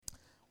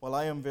Well,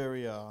 I am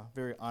very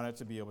honored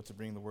to be able to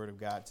bring the Word of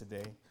God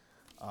today.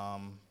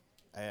 Um,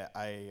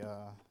 I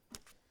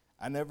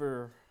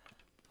never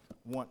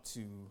want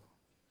to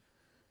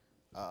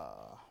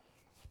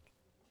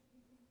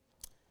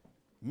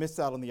miss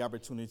out on the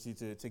opportunity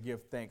to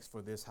give thanks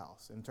for this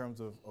house in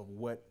terms of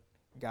what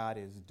God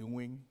is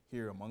doing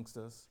here amongst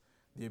us,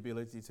 the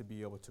ability to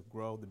be able to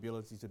grow, the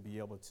ability to be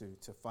able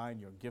to find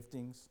your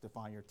giftings, to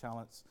find your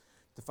talents,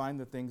 to find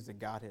the things that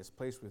God has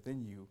placed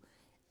within you,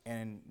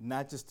 and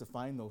not just to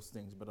find those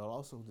things, but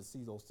also to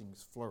see those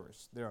things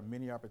flourish. There are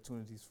many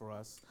opportunities for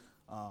us,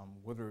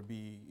 whether it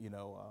be,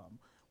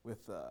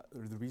 with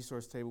the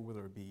resource table,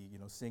 whether it be,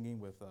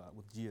 singing with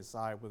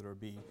GSI, whether it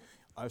be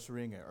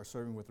ushering or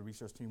serving with the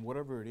research team,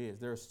 whatever it is.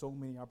 There are so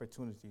many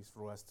opportunities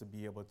for us to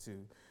be able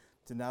to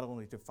not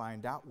only to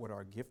find out what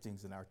our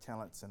giftings and our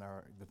talents and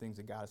the things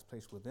that God has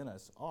placed within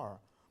us are,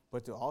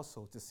 but to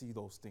also to see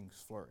those things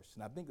flourish.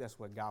 And I think that's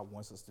what God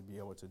wants us to be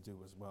able to do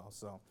as well.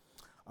 So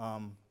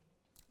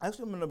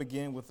actually, I'm going to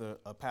begin with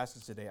a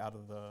passage today out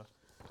of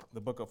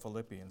the book of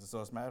Philippians.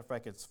 So as a matter of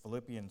fact, it's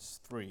Philippians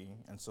 3.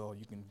 And so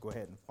you can go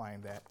ahead and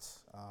find that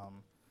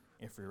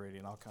if you're ready.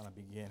 And I'll kind of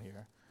begin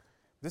here.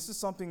 This is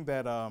something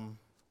that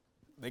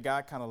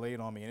God kind of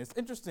laid on me. And it's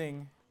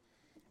interesting.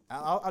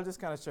 I'll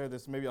just kind of share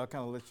this. Maybe I'll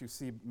kind of let you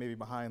see maybe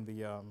behind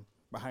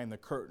the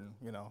curtain,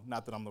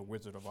 not that I'm the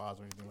Wizard of Oz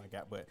or anything like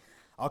that, but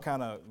I'll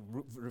kind of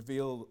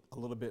reveal a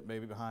little bit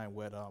maybe behind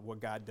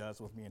what God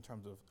does with me in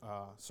terms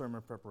of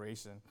sermon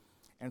preparation.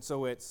 And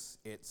so it's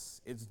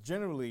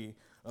generally,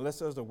 unless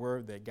there's a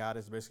word that God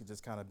has basically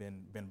just kind of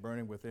been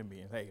burning within me,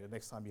 and hey, the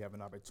next time you have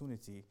an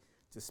opportunity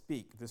to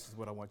speak, this is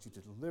what I want you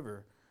to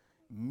deliver.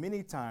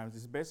 Many times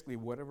it's basically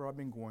whatever I've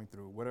been going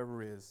through,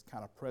 whatever is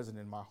kind of present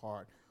in my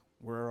heart,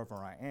 wherever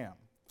I am.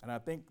 And I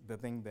think the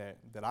thing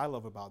that I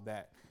love about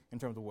that in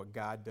terms of what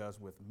God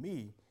does with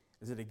me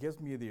is that it gives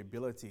me the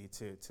ability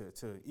to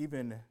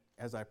even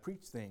as I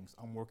preach things,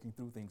 I'm working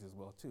through things as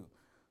well too.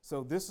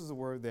 So this is a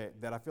word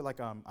that I feel like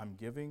I'm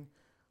giving,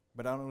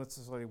 but I don't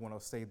necessarily want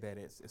to say that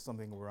it's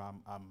something where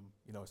I'm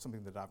it's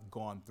something that I've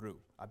gone through.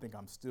 I think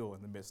I'm still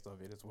in the midst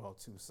of it as well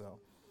too. So,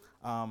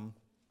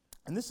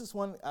 and this is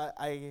one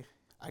I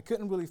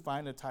couldn't really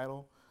find a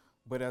title,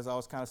 but as I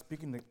was kind of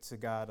speaking to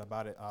God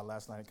about it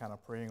last night, kind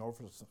of praying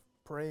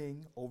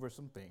over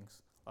some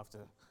things, I have to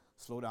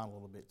slow down a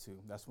little bit too.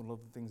 That's one of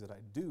the things that I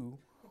do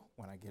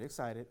when I get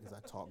excited is I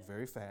talk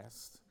very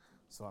fast.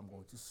 So I'm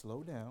going to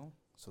slow down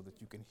so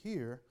that you can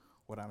hear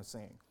what I'm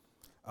saying.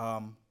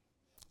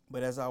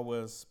 But as I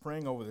was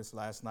praying over this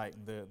last night,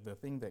 the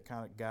thing that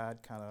God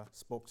kind of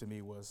spoke to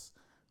me was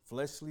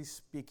fleshly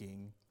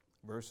speaking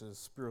versus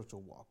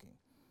spiritual walking.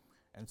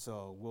 And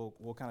so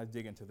we'll kind of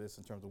dig into this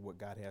in terms of what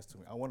God has to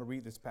me. I want to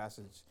read this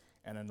passage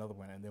and another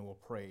one, and then we'll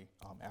pray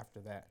after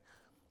that.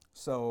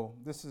 So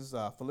this is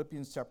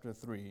Philippians chapter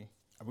 3,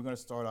 and we're going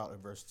to start out at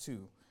verse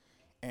 2.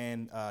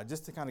 And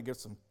just to kind of give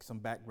some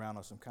background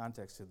or some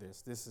context to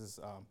this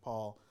is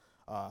Paul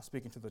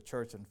speaking to the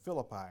church in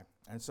Philippi.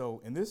 And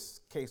so in this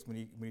case,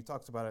 when he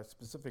talks about it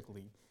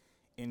specifically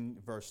in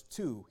verse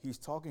 2, he's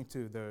talking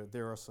to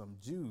there are some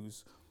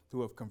Jews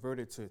who have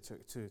converted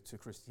to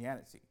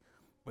Christianity,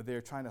 but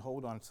they're trying to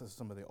hold on to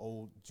some of the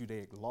old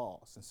Judaic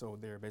laws. And so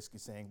they're basically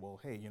saying, well,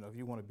 hey, if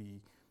you want to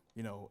be,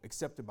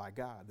 accepted by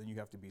God, then you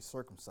have to be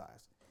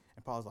circumcised.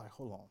 And Paul's like,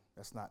 hold on,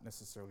 that's not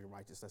necessarily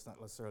righteous. That's not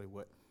necessarily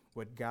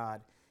what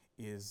God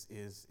is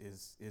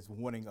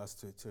wanting us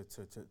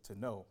to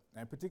know.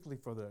 And particularly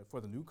for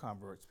the new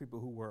converts, people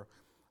who were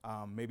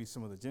maybe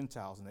some of the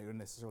Gentiles and they didn't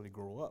necessarily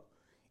grow up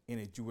in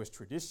a Jewish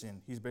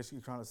tradition, he's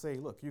basically trying to say,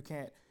 look, you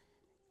can't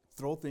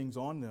throw things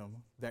on them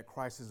that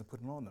Christ isn't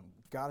putting on them.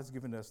 God has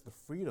given us the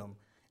freedom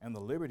and the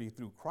liberty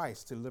through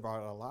Christ to live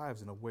our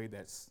lives in a way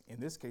that's, in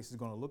this case, is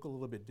going to look a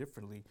little bit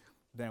differently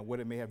than what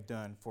it may have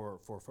done for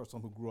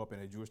someone who grew up in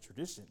a Jewish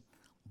tradition.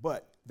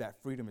 But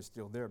that freedom is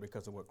still there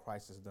because of what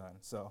Christ has done.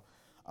 So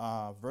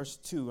verse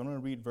 2, I'm going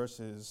to read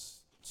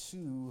verses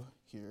 2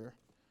 here.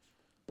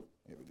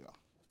 Here we go.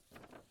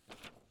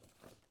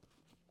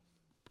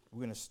 We're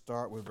going to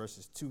start with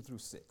verses 2 through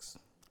 6.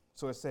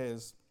 So it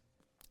says,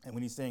 and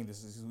when he's saying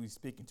this is who he's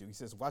speaking to. He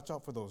says, watch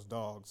out for those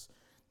dogs,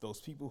 those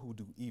people who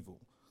do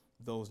evil,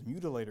 those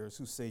mutilators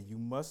who say you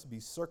must be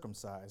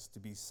circumcised to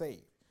be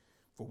saved.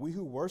 For we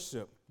who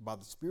worship by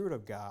the Spirit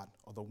of God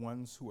are the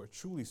ones who are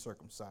truly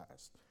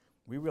circumcised.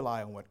 We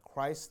rely on what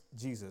Christ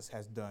Jesus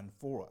has done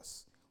for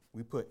us.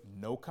 We put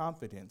no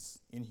confidence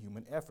in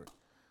human effort,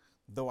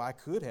 though I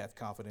could have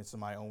confidence in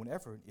my own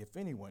effort if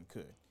anyone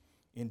could.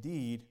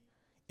 Indeed,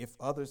 if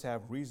others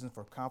have reason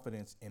for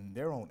confidence in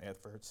their own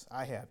efforts,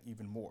 I have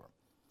even more.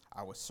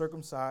 I was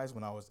circumcised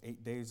when I was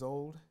 8 days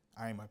old.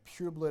 I am a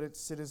pure-blooded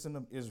citizen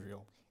of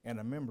Israel and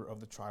a member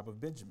of the tribe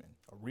of Benjamin,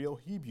 a real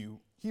Hebrew,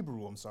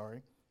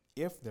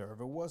 if there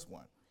ever was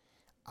one.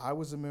 I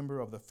was a member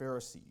of the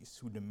Pharisees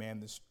who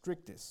demand the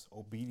strictest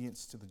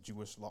obedience to the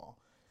Jewish law.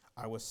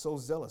 I was so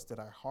zealous that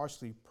I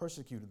harshly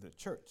persecuted the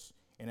church.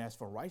 And as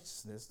for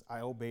righteousness, I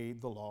obeyed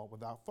the law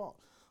without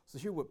fault. So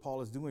here what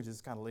Paul is doing is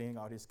just kind of laying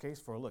out his case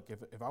for, look,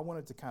 if I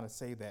wanted to kind of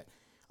say that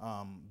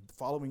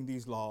following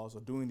these laws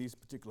or doing these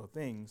particular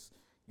things,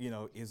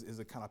 is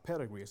a kind of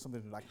pedigree. It's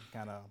something that I can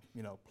kind of,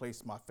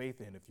 place my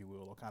faith in, if you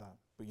will, or kind of,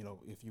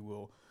 if you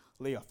will,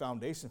 lay a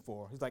foundation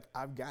for. He's like,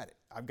 I've got it.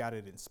 I've got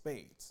it in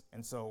spades.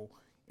 And so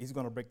he's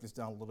going to break this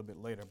down a little bit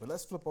later. But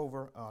let's flip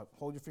over,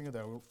 hold your finger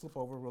there. We'll flip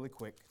over really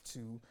quick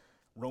to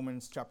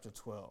Romans chapter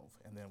 12,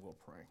 and then we'll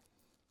pray.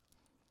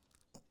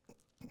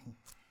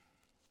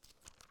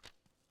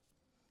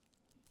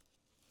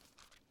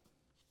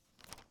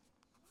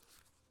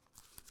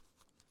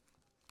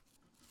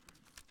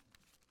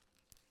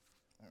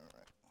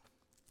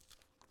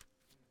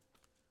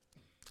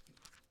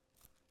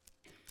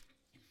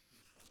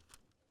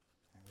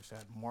 I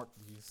had marked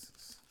these.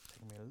 It's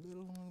taking me a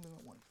little longer than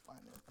I want to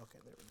find it. Okay,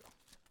 there we go.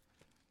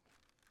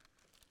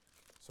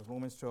 So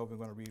Romans 12, we're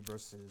going to read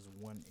verses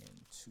 1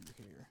 and 2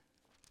 here.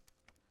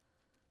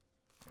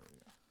 There we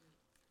go.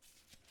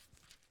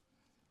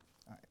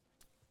 All right.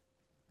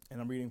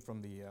 And I'm reading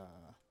from the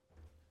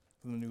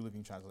New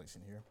Living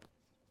Translation here.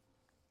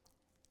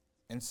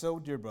 And so,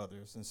 dear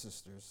brothers and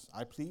sisters,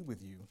 I plead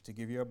with you to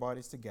give your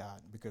bodies to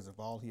God because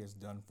of all he has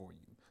done for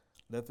you.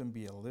 Let them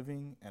be a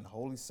living and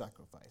holy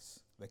sacrifice,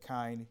 the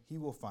kind he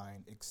will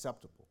find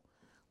acceptable.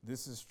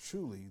 This is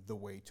truly the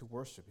way to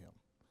worship him.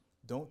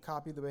 Don't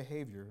copy the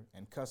behavior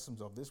and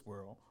customs of this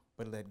world,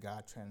 but let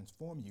God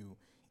transform you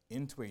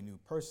into a new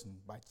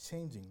person by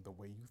changing the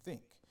way you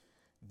think.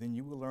 Then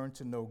you will learn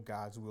to know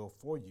God's will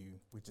for you,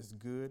 which is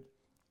good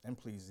and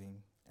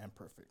pleasing and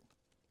perfect.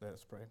 Let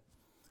us pray.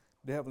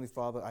 Dear Heavenly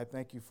Father, I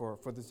thank you for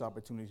this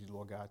opportunity,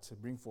 Lord God, to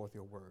bring forth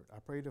your word. I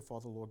pray to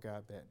Father, Lord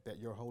God, that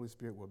your Holy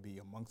Spirit will be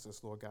amongst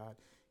us, Lord God,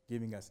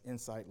 giving us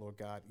insight, Lord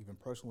God, even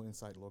personal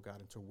insight, Lord God,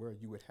 into where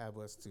you would have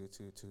us to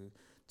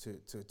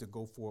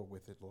go forward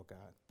with it, Lord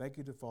God. Thank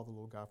you to Father,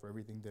 Lord God, for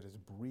everything that is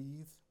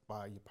breathed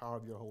by the power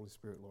of your Holy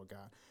Spirit, Lord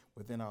God,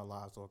 within our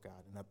lives, Lord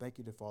God. And I thank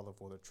you to Father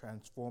for the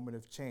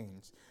transformative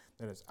change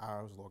that is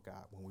ours, Lord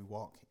God, when we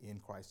walk in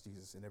Christ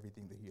Jesus and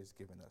everything that he has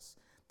given us.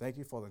 Thank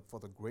you for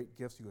the great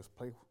gifts you have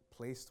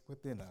placed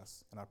within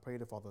us. And I pray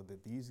to Father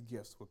that these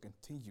gifts will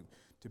continue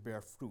to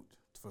bear fruit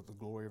for the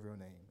glory of your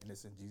name. And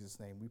it's in Jesus'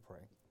 name we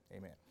pray.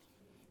 Amen.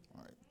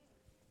 All right.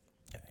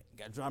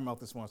 Got a dry mouth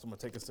this morning, so I'm going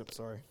to take a sip.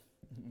 Sorry.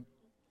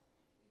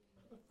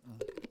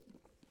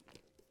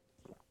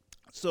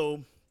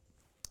 So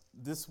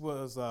this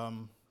was, I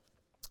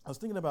was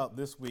thinking about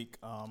this week.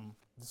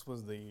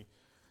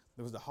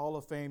 There was the Hall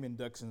of Fame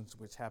inductions,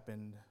 which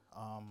happened,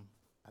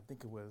 I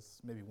think it was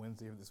maybe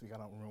Wednesday of this week. I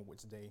don't remember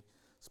which day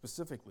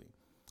specifically.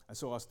 And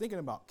so I was thinking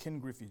about Ken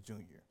Griffey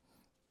Jr.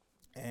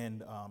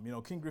 And,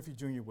 Ken Griffey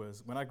Jr.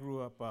 was, when I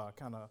grew up,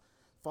 kind of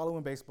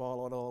following baseball,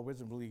 although I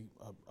wasn't really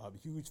a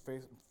huge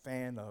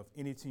fan of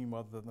any team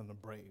other than the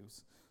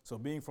Braves. So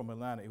being from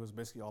Atlanta, it was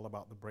basically all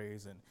about the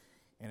Braves. And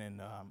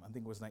in, I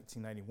think it was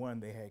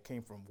 1991, they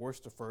came from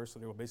worst to first. So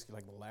they were basically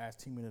like the last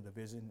team in the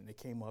division. And they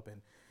came up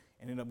and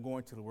ended up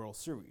going to the World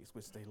Series,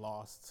 which they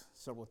lost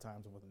several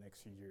times over the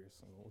next few years.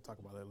 So we'll talk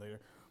about that later.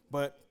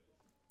 But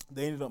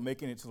they ended up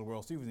making it to the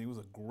World Series, and it was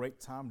a great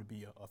time to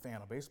be a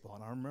fan of baseball.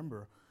 And I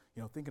remember,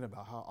 thinking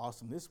about how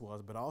awesome this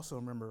was, but I also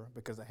remember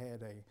because I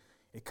had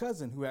a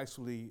cousin who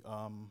actually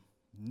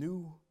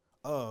knew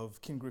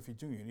of Ken Griffey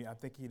Jr. I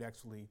think he'd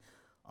actually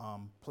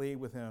played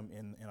with him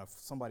in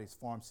somebody's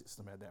farm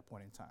system at that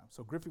point in time.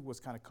 So Griffey was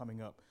kind of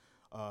coming up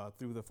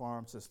through the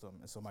farm system.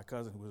 And so my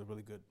cousin, who was a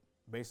really good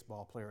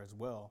baseball player as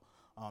well,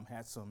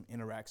 had some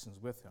interactions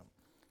with him.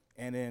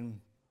 And then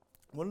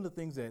one of the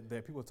things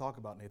that people talk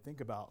about and they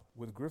think about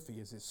with Griffey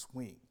is his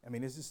swing. I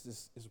mean, it's just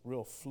this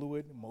real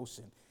fluid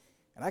motion.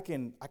 And I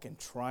can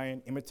try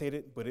and imitate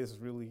it, but it's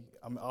really,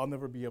 I'll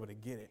never be able to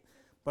get it.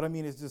 But I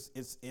mean,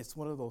 it's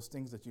one of those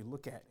things that you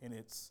look at, and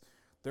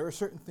there are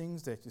certain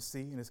things that you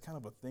see, and it's kind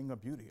of a thing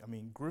of beauty. I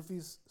mean,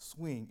 Griffey's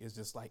swing is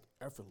just like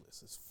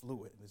effortless. It's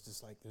fluid. It's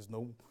just like there's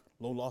no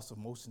loss of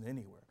motion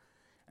anywhere.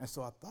 And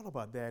so I thought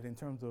about that in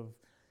terms of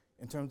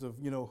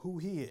who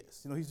he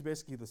is. He's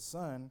basically the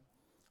son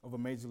of a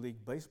Major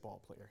League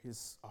Baseball player.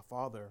 His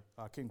father,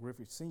 Ken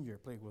Griffey Sr.,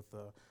 played with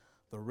the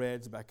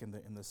Reds back in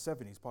the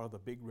 70s, part of the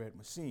Big Red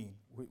Machine,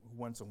 who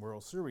won some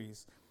World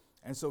Series.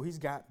 And so he's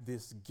got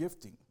this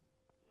gifting.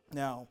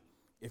 Now,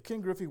 if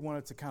Ken Griffey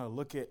wanted to kind of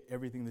look at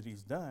everything that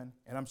he's done,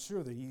 and I'm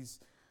sure that he's,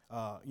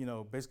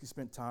 basically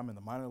spent time in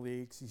the minor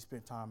leagues. He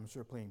spent time, I'm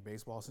sure, playing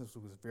baseball since he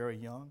was very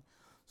young.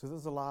 So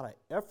there's a lot of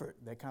effort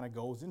that kind of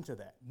goes into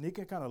that. And he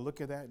can kind of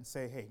look at that and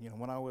say, hey,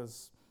 when I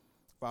was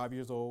 5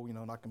 years old,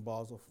 knocking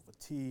balls off of a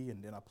tee,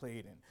 and then I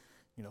played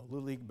in,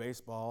 Little League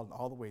Baseball and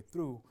all the way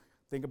through.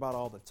 Think about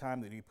all the time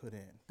that he put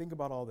in. Think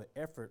about all the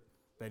effort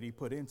that he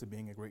put into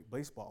being a great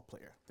baseball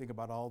player. Think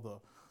about all the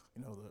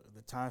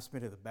time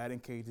spent at the batting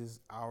cages,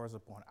 hours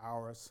upon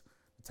hours,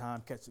 the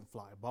time catching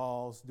fly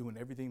balls, doing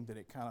everything that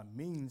it kind of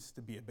means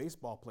to be a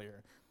baseball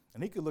player.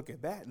 And he could look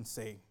at that and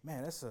say,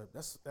 man, that's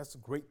a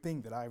great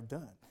thing that I've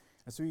done.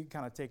 And so he can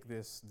kind of take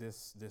this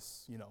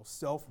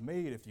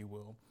self-made, if you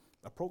will,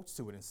 approach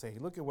to it and say,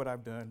 look at what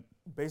I've done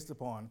based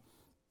upon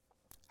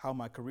how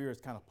my career has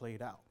kind of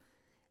played out.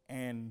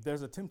 And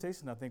there's a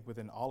temptation, I think,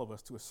 within all of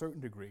us to a certain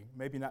degree,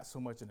 maybe not so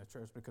much in the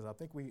church, because I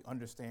think we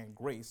understand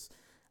grace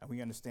and we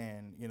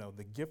understand,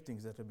 the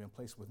giftings that have been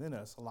placed within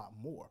us a lot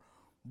more.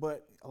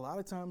 But a lot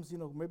of times,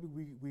 maybe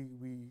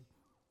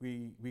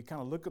we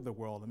kind of look at the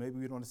world and maybe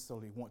we don't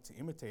necessarily want to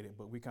imitate it,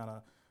 but we kind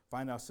of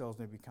find ourselves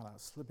maybe kind of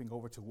slipping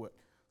over to what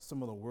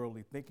some of the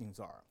worldly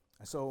thinkings are.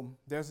 And so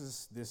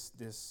there's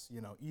this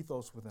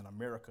ethos within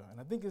America.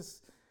 And I think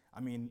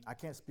I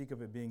can't speak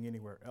of it being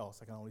anywhere else.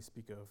 I can only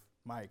speak of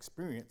my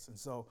experience. And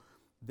so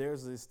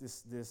there's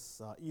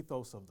this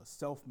ethos of the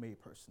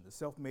self-made person, the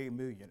self-made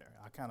millionaire.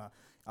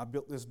 I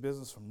built this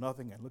business from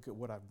nothing and look at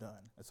what I've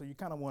done. And so you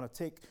kind of want to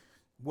take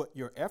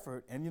your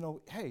effort and,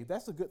 hey,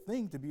 that's a good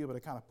thing to be able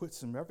to kind of put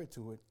some effort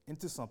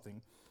into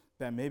something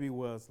that maybe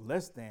was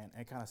less than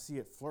and kind of see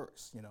it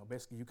flourish.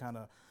 Basically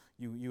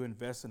you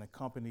invest in a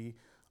company,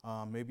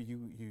 maybe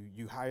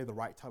you hire the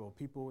right type of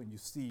people and you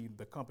see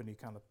the company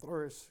kind of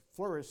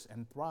flourish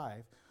and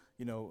thrive,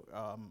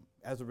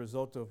 as a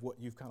result of what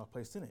you've kind of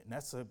placed in it.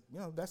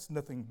 And that's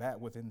nothing bad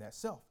within that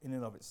self, in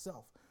and of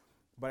itself.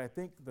 But I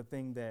think the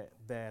thing that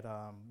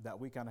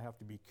we kind of have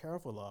to be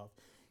careful of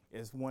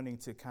is wanting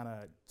to kind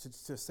of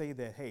to say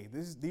that, hey,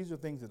 these are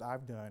things that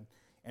I've done,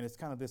 and it's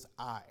kind of this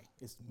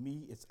it's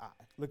me, it's I.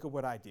 Look at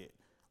what I did.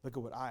 Look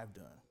at what I've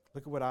done.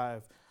 Look at what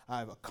I've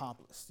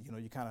accomplished.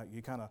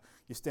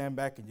 You stand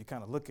back and you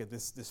kind of look at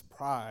this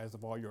prize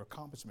of all your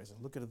accomplishments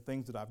and look at the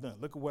things that I've done.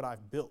 Look at what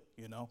I've built,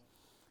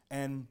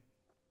 And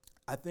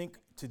I think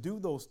to do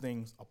those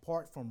things,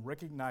 apart from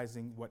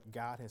recognizing what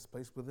God has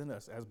placed within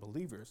us as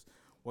believers,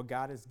 what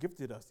God has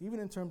gifted us, even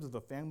in terms of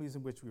the families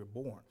in which we were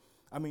born.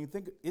 I mean,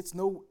 it's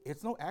no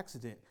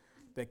accident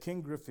that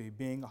Ken Griffey,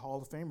 being a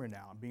Hall of Famer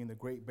now, being the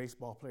great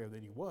baseball player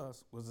that he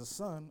was the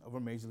son of a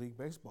Major League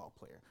Baseball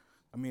player.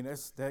 I mean,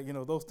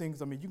 those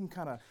things, you can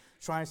kind of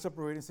try and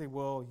separate and say,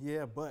 well,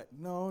 yeah, but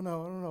no.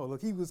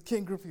 Look, he was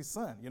Ken Griffey's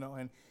son,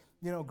 and,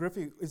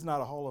 Griffey is not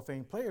a Hall of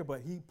Fame player,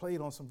 but he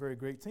played on some very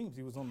great teams.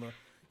 He was on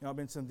I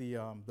mentioned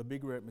the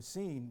Big Red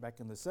Machine back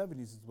in the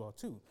 70s as well,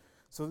 too.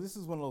 So this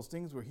is one of those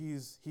things where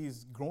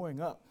he's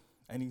growing up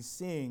and he's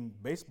seeing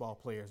baseball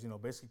players,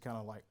 basically kind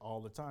of like all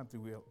the time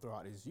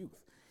throughout his youth.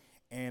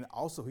 And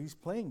also he's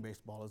playing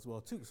baseball as well,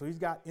 too. So he's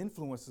got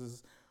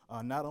influences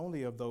not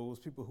only of those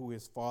people who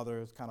his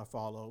fathers kind of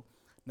follow,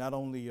 not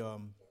only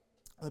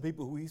the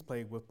people who he's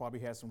played with probably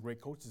had some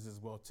great coaches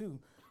as well, too.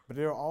 But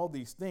there are all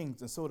these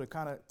things. And so to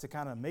kind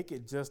of make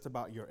it just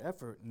about your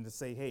effort and to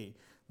say, hey,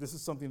 this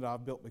is something that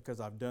I've built because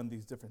I've done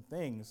these different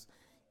things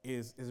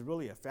is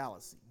really a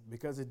fallacy,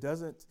 because it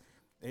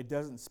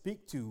doesn't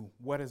speak to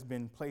what has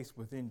been placed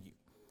within you.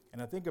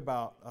 And I think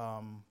about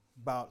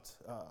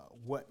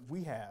what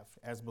we have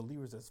as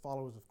believers, as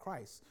followers of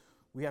Christ.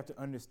 We have to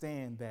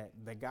understand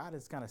that God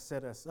has kind of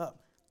set us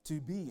up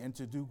to be and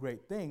to do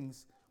great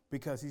things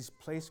because he's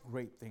placed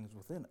great things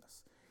within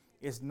us.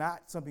 It's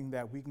not something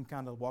that we can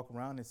kind of walk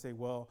around and say,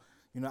 well,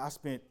 I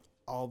spent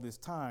all this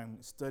time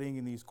studying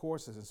in these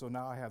courses, and so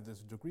now I have this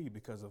degree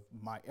because of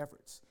my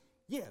efforts.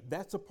 Yeah,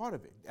 that's a part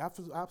of it.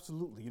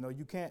 Absolutely.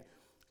 You can't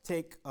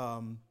take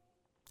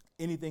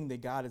anything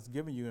that God has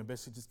given you and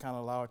basically just kind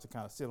of allow it to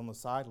kind of sit on the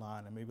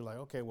sideline and maybe like,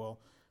 okay, well,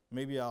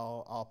 maybe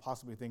I'll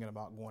possibly thinking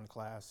about going to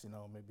class,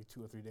 maybe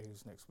 2 or 3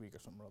 days next week or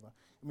something or other.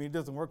 It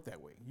doesn't work that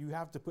way. You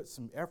have to put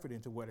some effort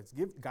into what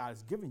God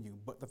has given you.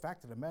 But the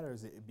fact of the matter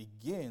is that it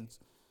begins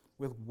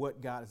with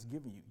what God has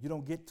given you. You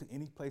don't get to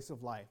any place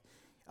of life,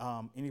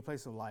 I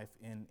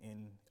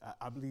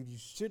believe you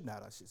should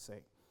not, I should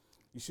say.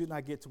 You should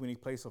not get to any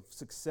place of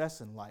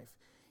success in life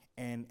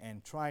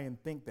and try and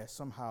think that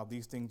somehow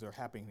these things are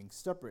happening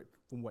separate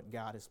from what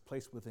God has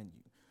placed within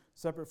you,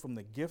 separate from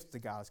the gifts that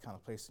God has kind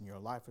of placed in your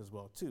life as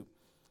well, too.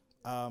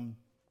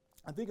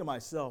 I think of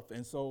myself,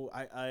 and so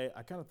I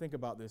kind of think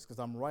about this because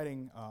I'm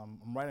writing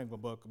a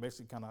book,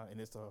 basically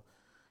and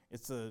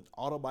it's an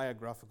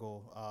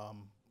autobiographical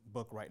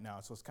book right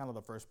now. So it's kind of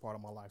the first part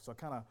of my life. So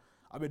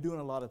I've been doing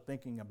a lot of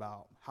thinking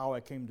about how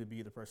I came to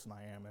be the person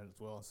I am as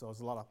well. So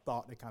there's a lot of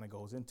thought that kind of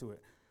goes into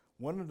it.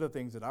 One of the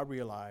things that I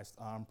realized,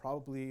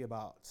 probably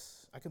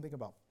I can think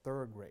about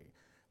third grade.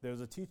 There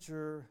was a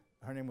teacher,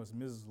 her name was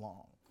Mrs.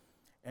 Long.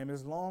 And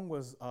Ms. Long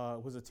was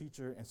a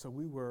teacher, and so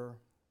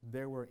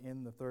they were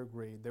in the third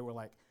grade. We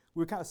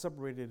were kind of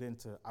separated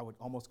into, I would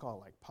almost call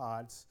it like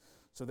pods.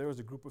 So there was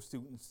a group of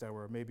students that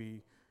were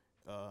maybe,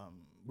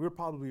 we were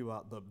probably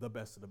about the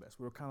best of the best.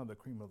 We were kind of the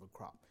cream of the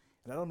crop.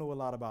 And I don't know a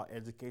lot about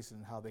education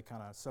and how they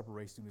kind of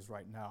separate students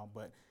right now,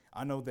 but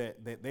I know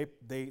that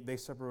they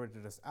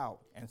separated us out.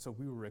 And so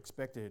we were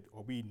expected,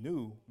 or we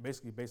knew,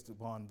 basically based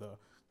upon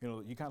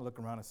you kind of look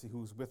around and see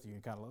who's with you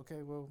and kind of,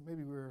 okay, well,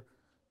 maybe we're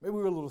a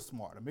little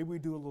smarter. Maybe we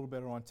do a little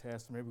better on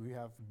tests. Maybe we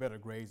have better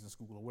grades in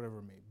school or whatever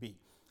it may be.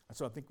 And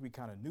so I think we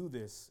kind of knew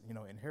this,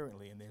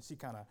 inherently. And then she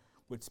kind of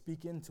would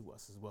speak into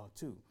us as well,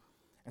 too.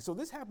 And so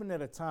this happened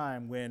at a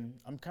time when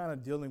I'm kind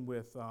of dealing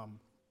with,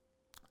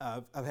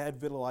 I've had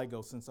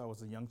vitiligo since I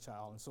was a young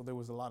child. And so there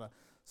was a lot of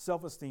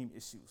self-esteem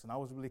issues. And I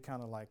was really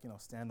kind of like,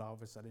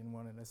 standoffish. I didn't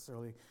want to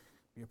necessarily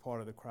be a part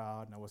of the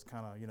crowd. And I was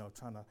kind of,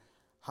 trying to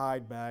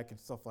hide back and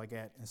stuff like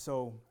that. And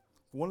so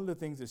one of the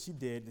things that she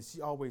did is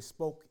she always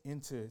spoke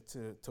into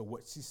to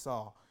what she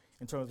saw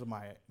in terms of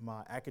my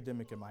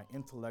academic and my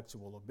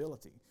intellectual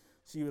ability.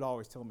 She would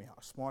always tell me how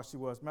smart she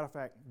was. Matter of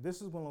fact,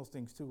 this is one of those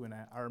things too, and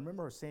I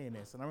remember her saying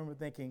this, and I remember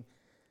thinking,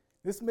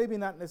 this maybe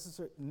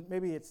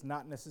it's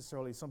not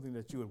necessarily something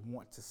that you would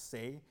want to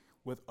say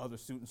with other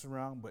students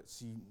around, but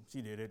she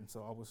did it, and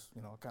so I was,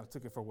 kind of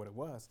took it for what it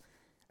was.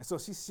 And so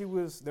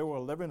there were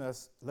 11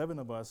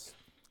 of us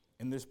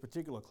in this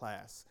particular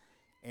class,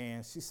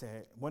 and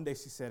one day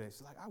she said it,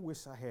 she's like, I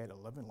wish I had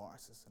 11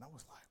 Lawrences, and I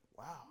was like,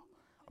 wow.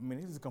 I mean,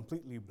 it just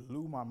completely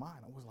blew my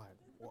mind. I was like,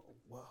 well,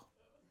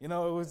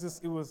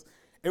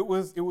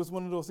 it was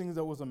one of those things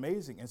that was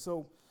amazing. And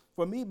so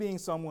for me being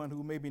someone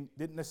who maybe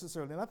didn't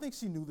necessarily, and I think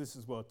she knew this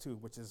as well too,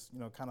 which is,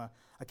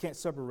 I can't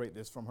separate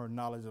this from her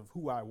knowledge of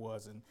who I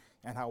was and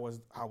how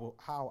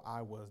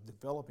I was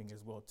developing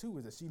as well too,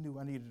 is that she knew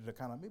I needed to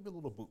kind of maybe a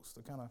little boost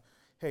to kind of,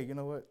 hey, you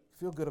know what,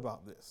 feel good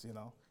about this,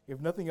 If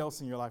nothing else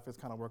in your life is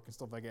kind of working,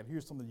 stuff like that,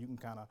 here's something you can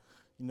kind of,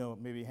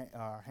 maybe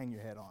hang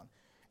your head on.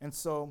 And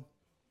so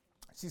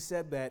she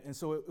said that, and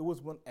so it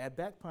was at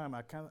that time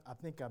I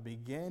think I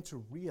began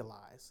to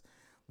realize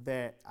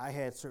that I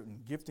had certain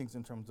giftings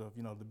in terms of,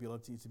 the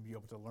ability to be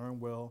able to learn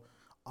well.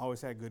 I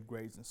always had good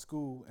grades in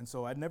school, and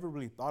so I never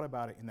really thought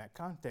about it in that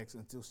context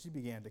until she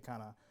began to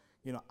kind of,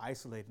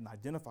 isolate and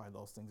identify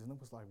those things, and it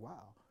was like,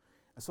 wow.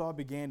 And so I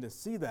began to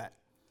see that,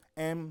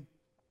 and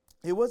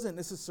it wasn't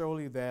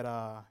necessarily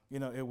that,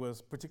 it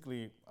was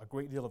particularly a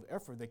great deal of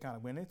effort that kind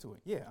of went into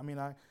it. Yeah, I mean,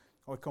 I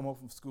would come home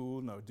from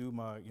school, do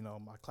my,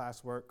 my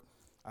classwork.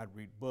 I'd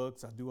read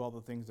books. I'd do all the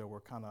things that were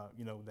kind of,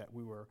 that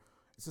we were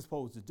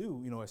supposed to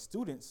do, as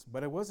students,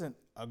 but it wasn't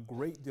a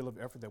great deal of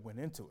effort that went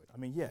into it. I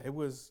mean, yeah,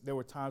 there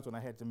were times when I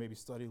had to maybe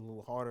study a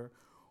little harder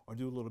or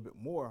do a little bit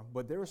more,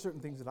 but there were certain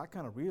things that I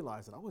kind of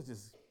realized that I was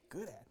just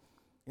good at.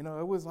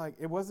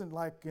 It wasn't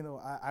like,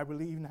 I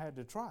really even had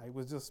to try. It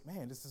was just,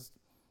 man, this is,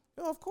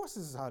 of course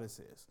this is how this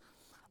is.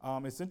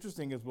 It's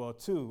interesting as well,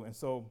 too. And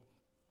so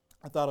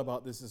I thought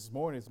about this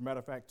morning. As a matter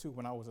of fact, too,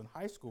 when I was in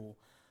high school,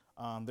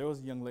 there was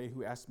a young lady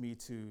who asked me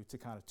to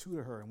kind of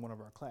tutor her in one of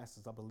our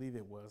classes. I believe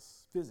it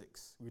was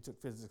physics. We took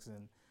physics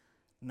in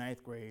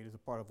ninth grade as a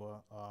part of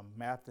a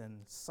math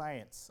and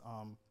science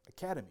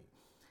academy.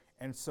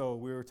 And so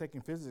we were taking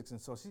physics,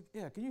 and so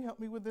can you help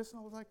me with this? And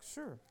I was like,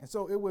 sure. And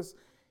so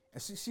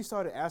and she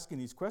started asking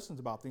these questions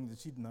about things that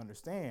she didn't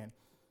understand.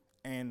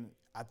 And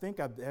I think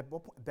at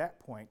that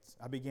point,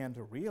 I began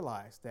to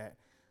realize that,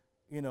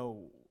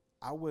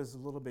 I was a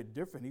little bit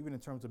different, even in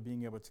terms of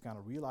being able to kind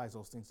of realize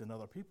those things in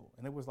other people.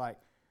 And it was like,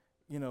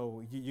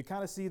 you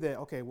kind of see that,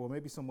 okay, well,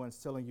 maybe someone's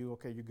telling you,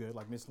 okay, you're good,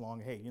 like Miss Long,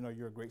 hey,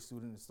 you're a great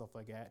student and stuff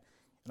like that.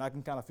 And I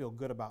can kind of feel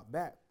good about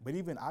that. But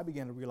even I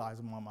began to realize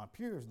among my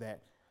peers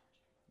that,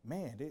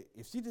 man,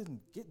 if she didn't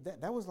get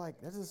that, that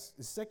is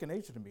second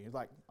nature to me. It's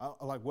like,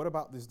 what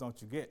about this don't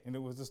you get? And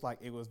it was just like,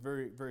 it was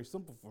very, very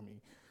simple for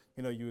me.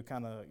 You would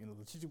kind of,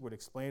 the teacher would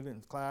explain it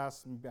in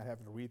class, maybe I'd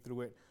have to read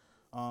through it.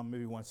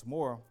 Maybe once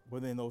more,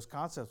 but then those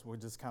concepts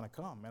would just kind of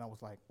come, and I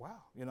was like,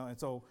 wow, and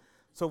so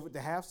to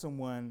have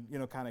someone,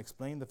 kind of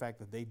explain the fact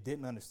that they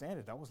didn't understand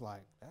it, I was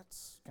like,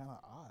 that's kind of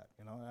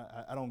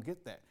odd, I don't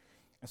get that.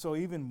 And so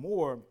even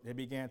more, it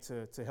began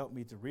to help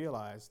me to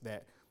realize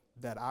that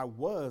I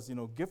was,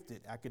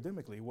 gifted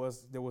academically.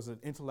 There was an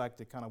intellect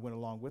that kind of went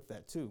along with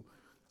that too.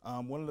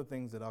 One of the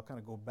things that I'll kind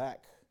of go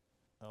back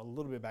a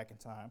little bit back in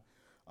time,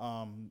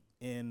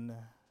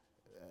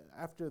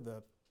 after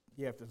the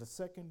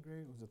second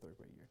grade, was the third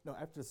grade year? No,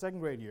 after the second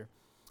grade year,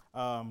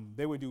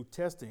 they would do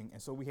testing,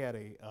 and so we had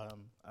a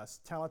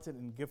talented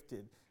and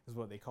gifted, is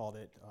what they called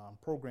it,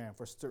 program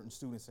for certain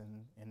students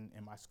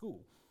in my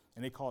school,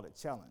 and they called it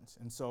Challenge.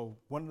 And so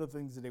one of the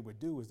things that they would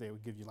do is they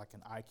would give you like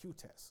an IQ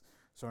test.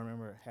 So I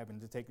remember having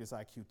to take this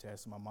IQ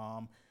test, and my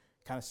mom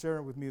kind of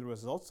sharing with me the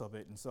results of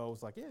it, and so I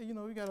was like, yeah, you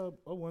got a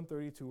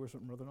 132 or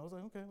something, and I was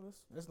like, okay, well,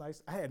 that's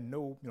nice. I had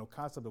no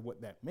concept of what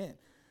that meant.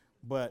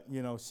 But,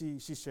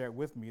 she shared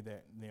with me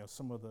that,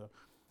 some of the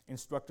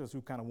instructors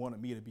who kind of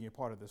wanted me to be a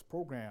part of this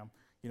program,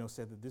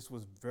 said that this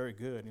was very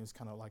good and it was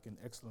kind of like an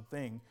excellent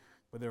thing.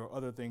 But there were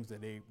other things that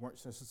they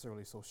weren't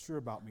necessarily so sure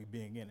about me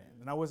being in it.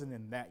 And I wasn't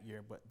in that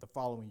year, but the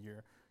following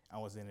year I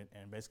was in it,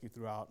 and basically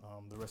throughout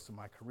the rest of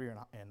my career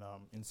and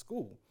in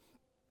school.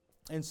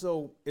 And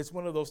so it's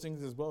one of those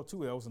things as well,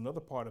 too. That was another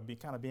part of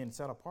being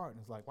set apart. And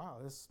it's like, wow,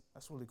 that's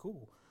really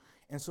cool.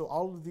 And so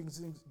all of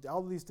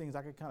these things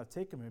I could kind of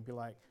take them and be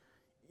like,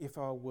 if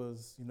I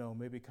was,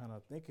 maybe kind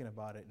of thinking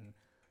about it and,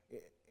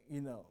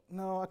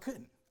 no, I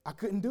couldn't. I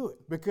couldn't do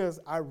it because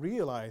I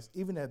realized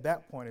even at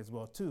that point as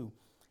well, too.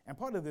 And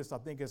part of this, I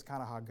think, is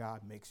kind of how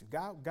God makes you.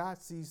 God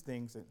sees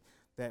things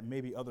that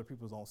maybe other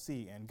people don't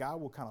see, and God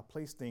will kind of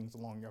place things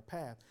along your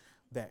path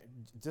that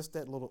just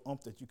that little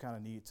oomph that you kind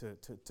of need to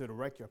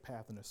direct your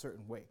path in a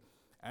certain way.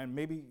 And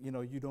maybe,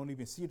 you don't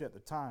even see it at the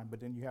time,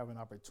 but then you have an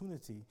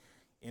opportunity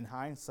in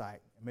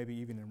hindsight, maybe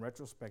even in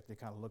retrospect, to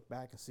kind of look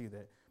back and see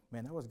that,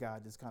 man, that was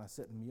God just kind of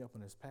setting me up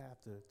on this path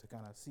to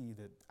kind of see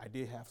that I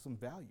did have some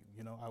value.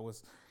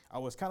 I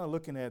was kind of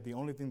looking at the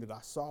only thing that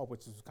I saw,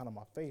 which was kind of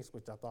my face,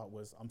 which I thought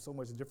was, I'm so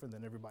much different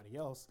than everybody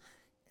else,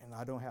 and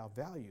I don't have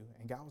value.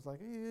 And God was like,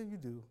 yeah, you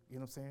do. You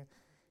know what I'm saying?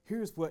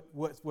 Here's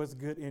what's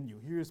good in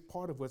you. Here's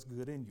part of what's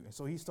good in you. And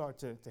so he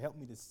started to help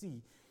me to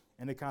see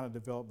and to kind of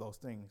develop those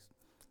things.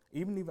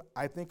 Even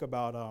I think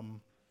about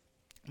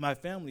my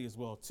family as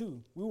well,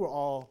 too. We were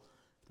all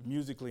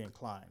musically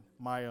inclined.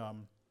 My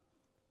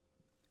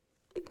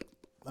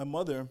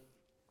mother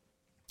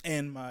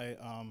and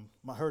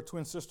her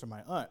twin sister,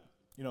 my aunt,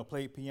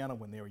 played piano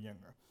when they were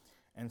younger.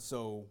 And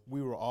so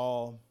we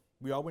all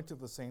went to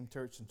the same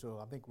church until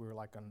I think we were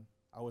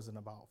I was in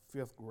about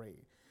 5th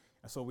grade.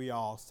 And so we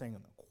all sang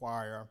in the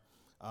choir.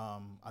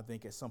 I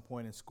think at some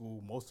point in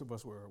school, most of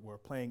us were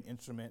playing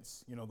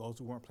instruments. Those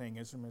who weren't playing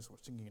instruments were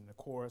singing in the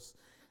chorus.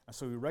 And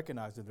so we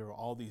recognized that there were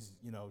all these,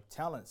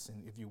 talents,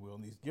 and if you will,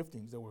 and these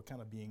giftings that were kind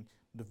of being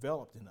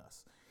developed in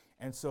us.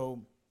 And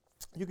so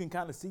you can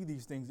kind of see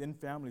these things in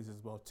families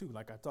as well, too.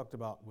 Like I talked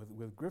about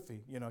with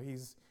Griffey,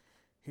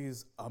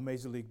 he's a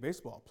Major League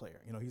Baseball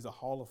player. He's a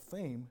Hall of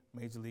Fame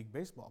Major League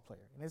Baseball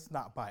player. And it's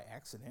not by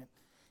accident.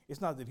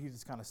 It's not that he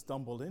just kind of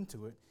stumbled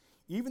into it.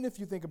 Even if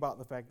you think about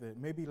the fact that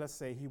maybe, let's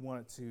say, he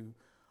wanted to,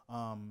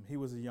 he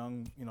was a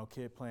young,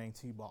 kid playing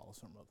T-ball or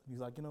something. He's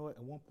like, you know what,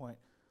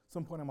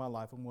 some point in my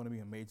life, I'm going to be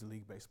a Major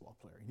League Baseball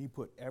player. And he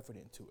put effort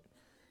into it.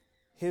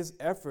 His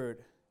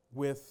effort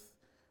with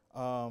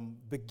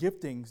the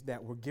giftings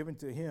that were given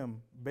to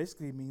him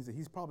basically means that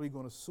he's probably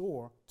going to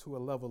soar to a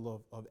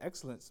level of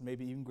excellence,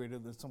 maybe even greater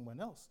than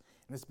someone else.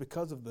 And it's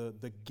because of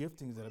the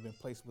giftings that have been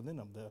placed within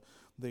him,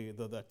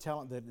 the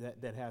talent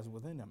that has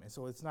within him. And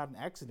so it's not an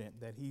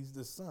accident that he's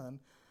the son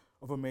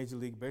of a Major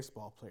League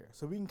Baseball player.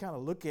 So we can kind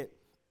of look at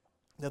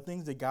the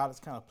things that God has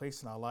kind of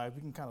placed in our lives.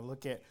 We can kind of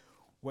look at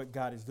what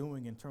God is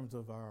doing in terms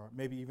of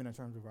maybe even in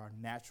terms of our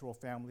natural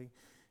family,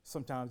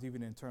 sometimes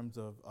even in terms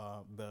of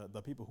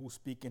the people who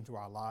speak into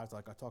our lives,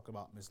 like I talked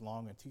about Ms.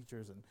 Long and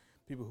teachers and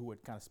people who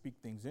would kind of speak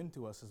things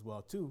into us as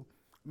well too.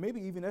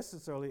 Maybe even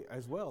necessarily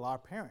as well our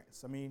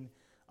parents. I mean,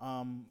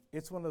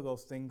 it's one of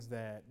those things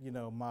that,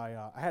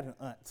 I had an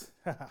aunt.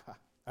 I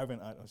have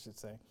an aunt, I should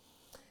say.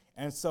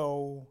 And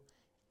so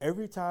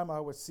every time I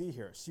would see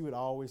her, she would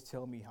always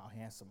tell me how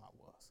handsome I was.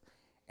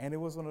 And it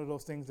was one of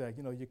those things that,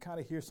 you kind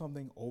of hear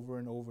something over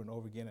and over and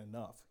over again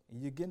enough,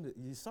 and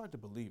you start to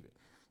believe it.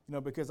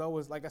 Because I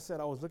was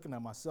looking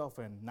at myself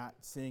and not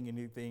seeing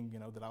anything,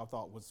 that I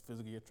thought was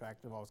physically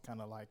attractive. I was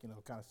kind of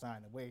kind of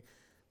shying away.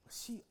 But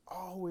she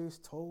always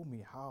told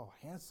me how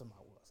handsome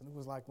I was. And it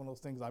was like one of those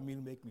things that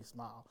to make me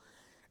smile.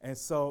 And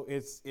so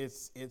it's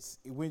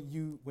when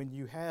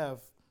you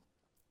have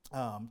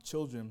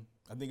children,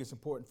 I think it's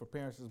important for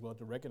parents as well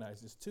to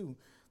recognize this too,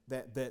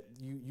 that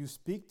you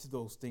speak to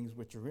those things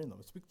which are in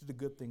them. Speak to the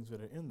good things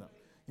that are in them.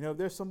 If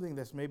there's something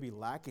that's maybe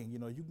lacking,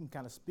 you can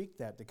kind of speak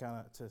that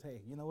to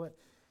hey, you know what?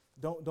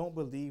 Don't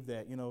believe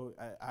that.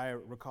 I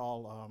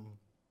recall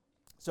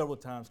several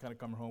times kind of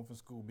coming home from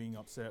school being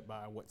upset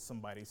by what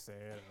somebody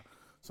said or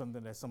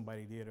something that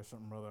somebody did or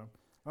something or other.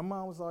 My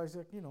mom was always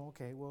like,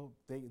 okay, well,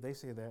 they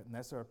say that and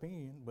that's their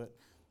opinion, but,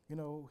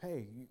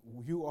 hey,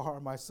 you are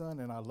my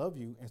son and I love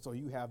you, and so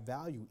you have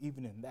value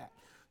even in that.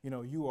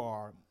 You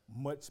are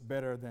much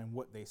better than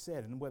what they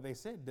said, and what they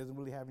said doesn't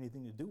really have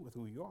anything to do with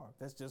who you are.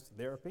 That's just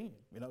their opinion.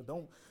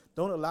 Don't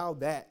allow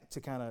that to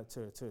kind of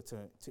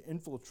to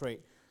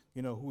infiltrate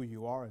who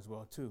you are as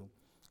well too.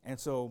 And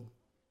so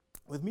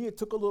with me, it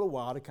took a little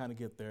while to kind of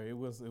get there. It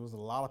was a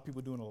lot of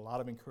people doing a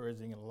lot of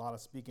encouraging and a lot of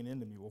speaking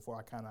into me before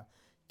I kind of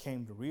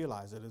came to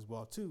realize it as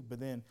well too. But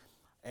then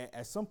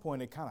at some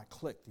point it kind of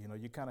clicked.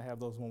 You kind of have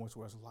those moments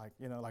where it's like,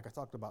 like I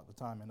talked about the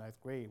time in 9th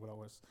grade when I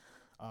was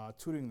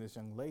tutoring this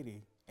young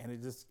lady, and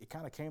it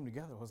kind of came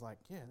together. It was like,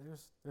 yeah,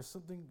 there's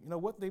something,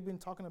 what they've been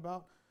talking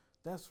about,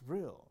 that's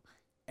real.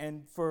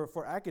 And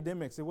for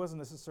academics, it wasn't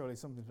necessarily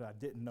something that I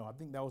didn't know. I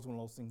think that was one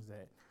of those things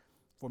that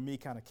for me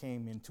kind of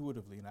came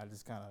intuitively, and I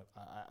just kind of,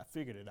 I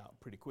figured it out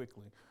pretty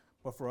quickly.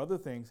 But for other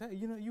things, hey,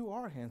 you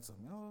are handsome.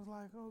 I was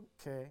like,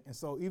 okay. And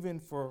so even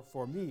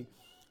for me,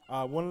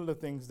 one of the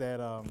things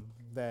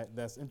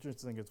that's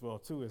interesting as well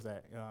too is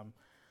that,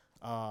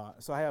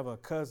 so I have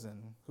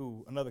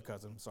another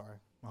cousin,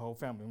 my whole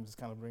family, I'm just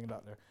kind of bringing it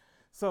out there.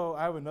 So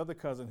I have another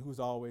cousin who's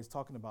always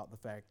talking about the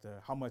fact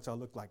how much I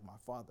look like my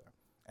father.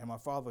 And my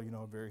father,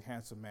 a very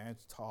handsome man,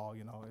 tall,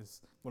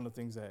 is one of the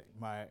things that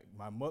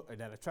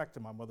that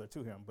attracted my mother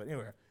to him. But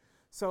anyway,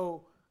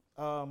 so,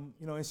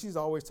 and she's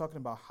always talking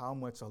about how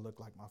much I look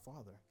like my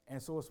father.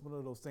 And so it's one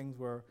of those things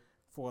where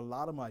for a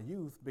lot of my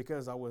youth,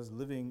 because I was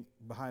living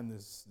behind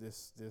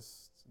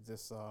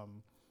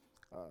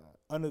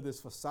under this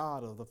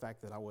facade of the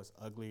fact that I was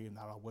ugly and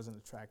that I wasn't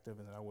attractive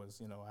and that I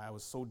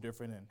was so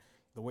different and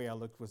the way I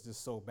looked was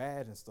just so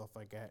bad and stuff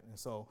like that. And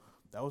so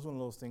that was one of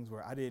those things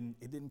where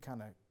it didn't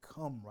kind of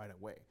come right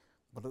away.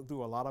 But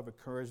through a lot of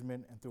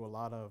encouragement and through a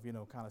lot of,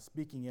 kind of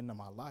speaking into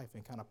my life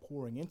and kind of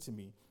pouring into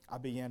me, I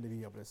began to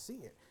be able to see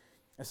it.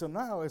 And so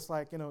now it's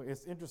like,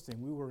 it's interesting.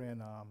 We were in,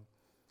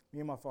 me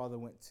and my father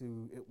went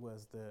to, it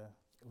was the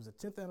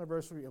 10th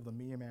anniversary of the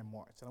Million Man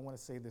March. And I want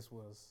to say this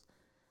was,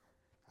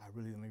 I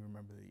really don't even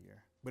remember the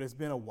year, but it's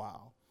been a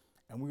while.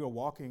 And we were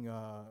walking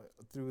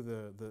through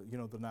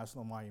the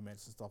national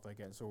monuments and stuff like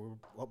that. So we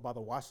were up by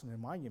the Washington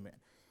Monument,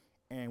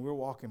 and we were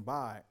walking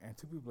by, and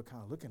two people are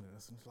kind of looking at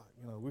us, and it's like,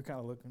 we're kind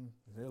of looking,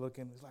 they're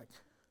looking, it's like,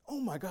 oh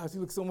my gosh,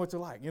 you look so much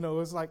alike.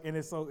 It's like, and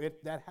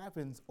that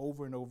happens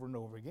over and over and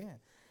over again.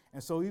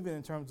 And so even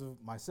in terms of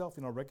myself,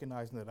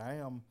 recognizing that I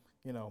am,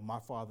 my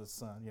father's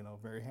son,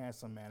 very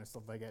handsome man and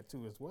stuff like that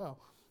too as well,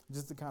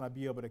 just to kind of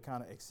be able to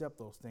kind of accept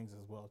those things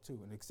as well too,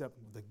 and accept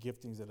the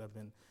giftings that have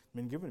been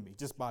given to me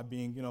just by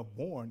being,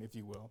 born, if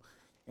you will.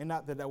 And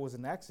not that was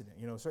an accident,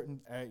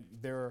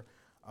 there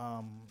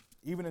are,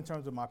 even in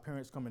terms of my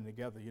parents coming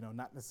together,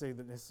 not to say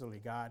that necessarily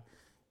God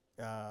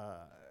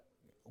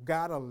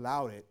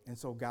allowed it, and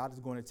so God is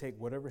going to take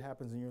whatever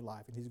happens in your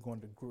life, and He's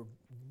going to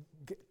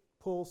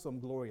pull some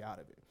glory out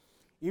of it.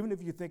 Even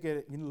if you think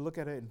it, look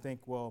at it and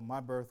think, well,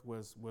 my birth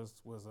was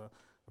a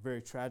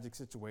very tragic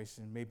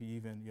situation. Maybe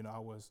even, I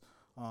was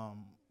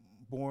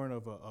born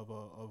of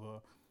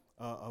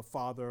a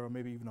father, or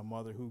maybe even a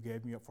mother who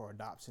gave me up for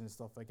adoption and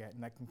stuff like that,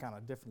 and that can kind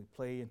of definitely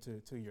play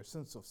into your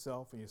sense of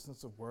self and your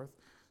sense of worth.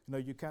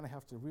 You kind of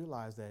have to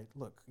realize that,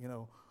 look,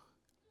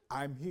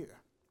 I'm here.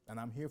 And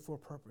I'm here for a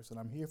purpose, and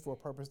I'm here for a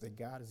purpose that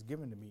God has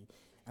given to me.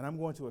 And I'm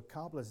going to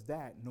accomplish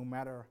that no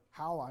matter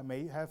how I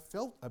may have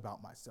felt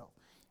about myself.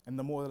 And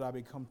the more that I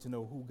become to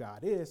know who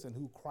God is and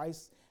who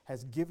Christ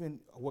has given,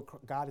 what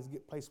God has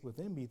placed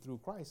within me through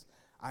Christ,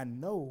 I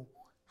know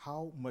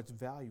how much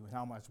value and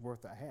how much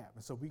worth I have.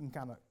 And so we can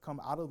kind of come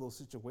out of those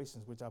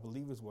situations, which I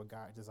believe is what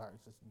God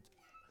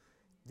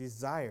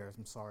desires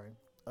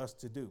us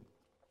to do.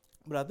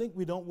 But I think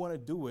we don't want to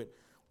do it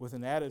with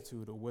an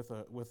attitude or with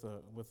a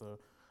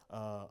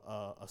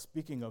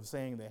speaking of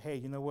saying that, hey,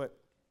 you know what?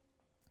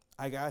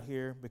 I got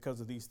here because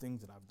of these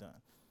things that I've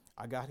done.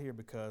 I got here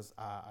because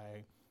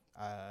I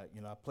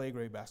play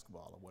great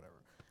basketball or whatever.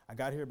 I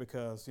got here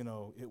because,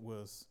 it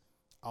was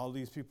all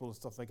these people and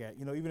stuff like that.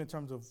 Even in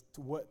terms of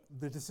what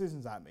the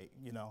decisions I make,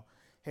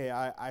 hey,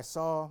 I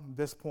saw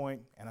this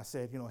point and I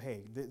said,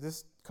 hey,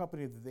 this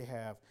company that they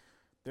have,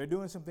 they're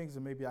doing some things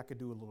that maybe I could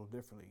do a little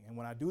differently. And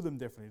when I do them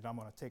differently, I'm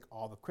going to take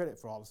all the credit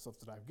for all the stuff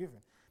that I've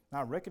given.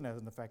 Not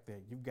recognizing the fact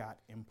that you've got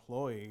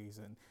employees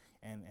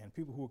and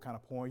people who are kind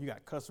of pouring, you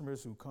got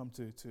customers who come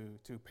to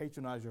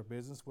patronize your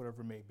business,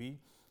 whatever it may be.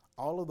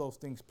 All of those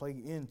things play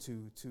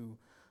into to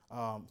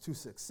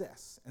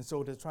success. And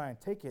so to try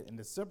and take it and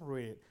to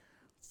separate it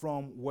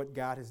from what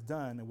God has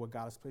done and what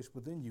God has placed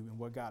within you and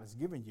what God has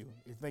given you,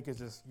 I think it's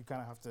just, you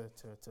kind of have to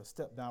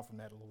step down from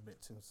that a little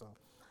bit too. So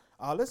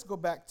let's go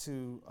back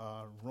to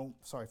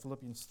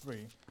Philippians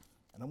 3,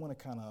 and I want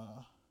to kind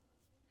of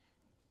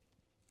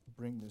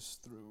bring this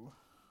through.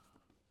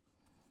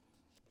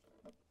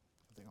 I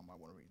think I might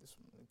want to read this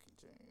from New King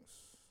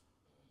James.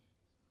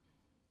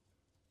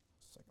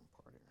 Second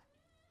part here.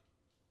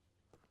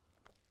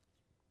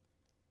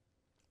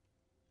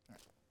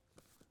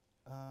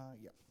 All right.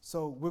 Yeah.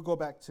 So we'll go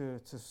back to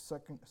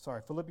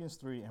Philippians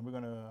 3, and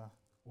we'll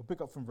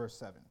pick up from verse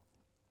 7.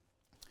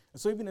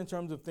 And so even in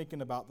terms of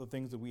thinking about the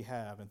things that we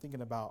have and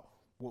thinking about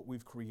what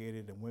we've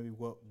created and maybe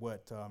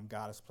what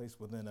God has placed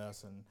within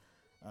us, and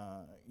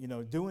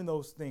doing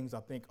those things,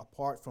 I think,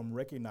 apart from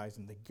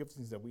recognizing the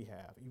giftings that we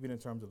have, even in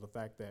terms of the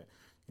fact that,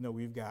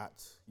 we've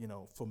got,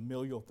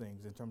 familial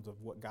things in terms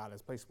of what God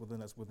has placed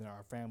within us, within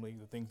our family,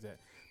 the things that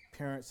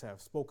parents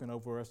have spoken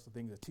over us, the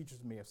things that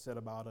teachers may have said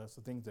about us,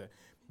 the things that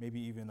maybe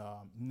even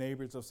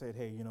neighbors have said,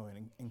 hey,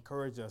 and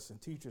encourage us,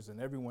 and teachers and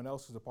everyone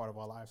else who's a part of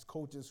our lives,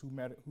 coaches who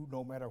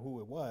no matter who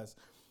it was,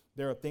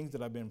 there are things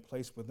that have been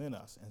placed within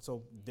us. And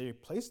so they're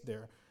placed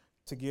there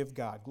to give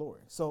God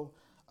glory. So,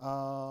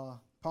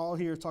 Paul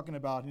here talking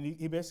about, and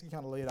he basically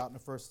kind of laid out in the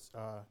first,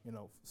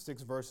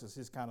 6 verses,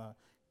 his kind of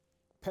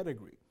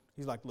pedigree.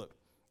 He's like, look,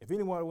 if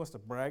anyone wants to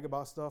brag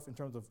about stuff in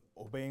terms of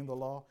obeying the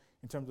law,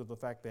 in terms of the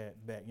fact that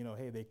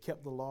hey, they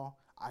kept the law,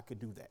 I could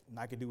do that, and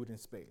I could do it in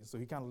spades. So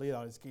he kind of laid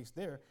out his case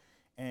there,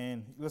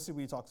 and let's see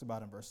what he talks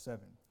about in verse 7.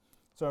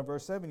 So in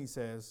verse 7, he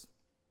says,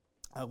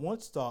 I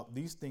once thought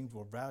these things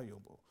were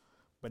valuable,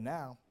 but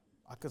now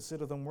I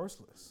consider them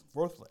worthless,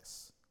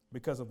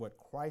 because of what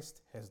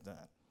Christ has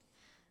done.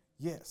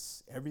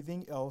 Yes,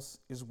 everything else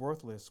is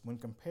worthless when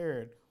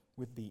compared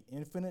with the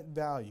infinite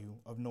value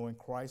of knowing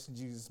Christ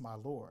Jesus my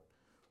Lord.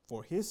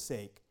 For his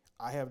sake,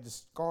 I have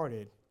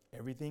discarded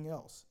everything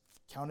else,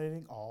 counting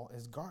it all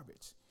as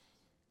garbage.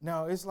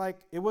 Now,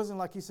 it wasn't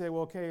like he said,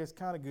 well, okay, it's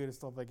kind of good and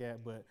stuff like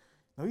that, but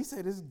no, he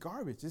said it's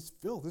garbage, it's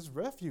filth, it's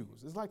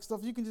refuse. It's like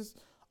stuff you can just,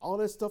 all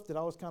that stuff that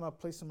I was kind of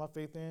placing my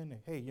faith in. And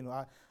hey,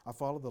 I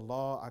followed the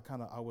law.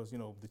 I was,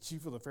 the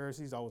chief of the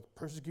Pharisees. I was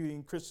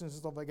persecuting Christians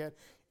and stuff like that.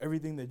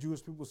 Everything that Jewish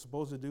people were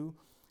supposed to do.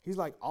 He's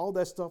like, all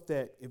that stuff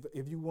that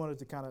if you wanted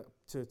to kind of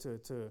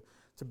to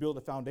build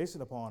a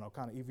foundation upon, or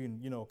kind of even,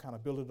 kind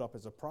of build it up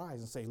as a prize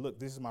and say, look,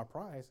 this is my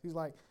prize. He's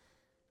like,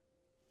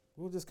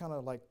 we'll just kind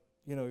of like,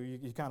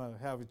 you kind of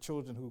have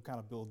children who kind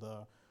of build,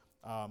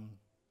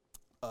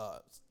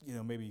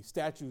 maybe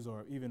statues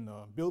or even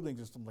buildings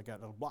or something like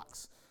that, little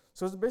blocks.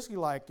 So it's basically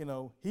like,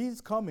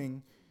 he's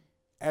coming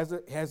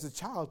as a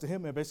child to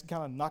him and basically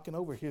kind of knocking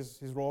over his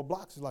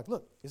roadblocks. He's like,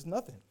 look, it's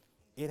nothing.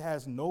 It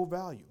has no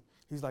value.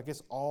 He's like,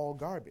 it's all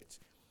garbage.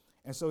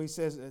 And so he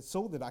says,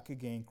 so that I could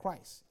gain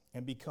Christ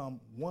and become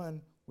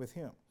one with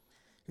him.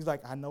 He's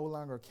like, I no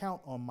longer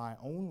count on my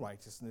own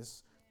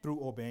righteousness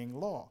through obeying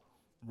law.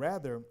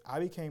 Rather, I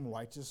became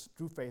righteous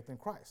through faith in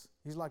Christ.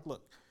 He's like,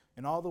 look,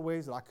 in all the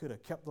ways that I could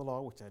have kept the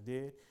law, which I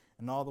did,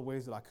 and all the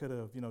ways that I could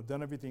have,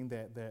 done everything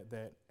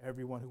that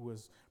everyone who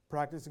was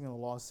practicing the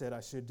law said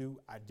I should do,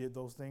 I did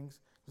those things.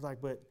 He's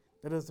like, but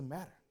that doesn't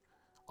matter.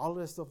 All of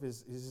that stuff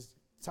is just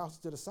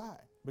tossed to the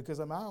side because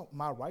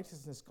my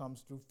righteousness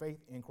comes through faith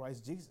in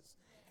Christ Jesus.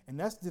 And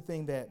that's the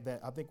thing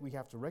that I think we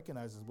have to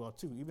recognize as well,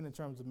 too, even in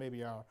terms of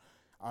maybe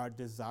our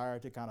desire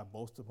to kind of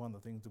boast upon the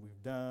things that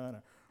we've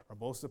done or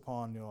boast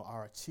upon,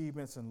 our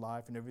achievements in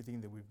life and everything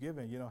that we've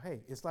given.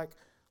 Hey, it's like,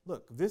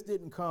 look, this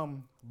didn't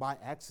come by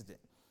accident.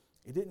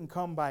 It didn't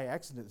come by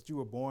accident that you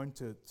were born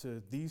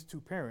to these two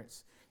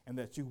parents and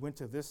that you went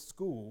to this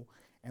school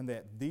and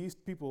that these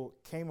people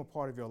came a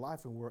part of your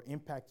life and were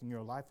impacting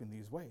your life in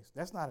these ways.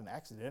 That's not an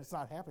accident. It's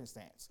not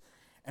happenstance.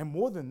 And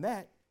more than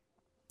that,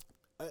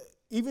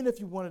 even if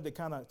you wanted to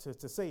kind of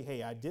to say,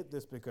 hey, I did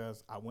this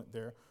because I went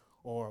there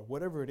or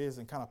whatever it is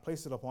and kind of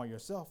place it upon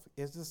yourself,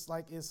 it's just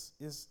like it's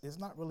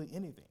not really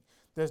anything.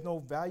 There's no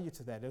value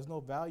to that. There's no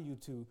value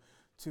to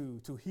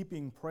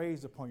heaping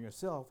praise upon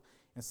yourself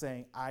and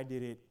saying, I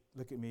did it,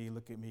 look at me,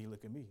 look at me,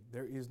 look at me.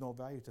 There is no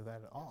value to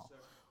that at all.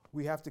 Yes,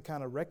 we have to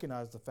kind of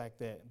recognize the fact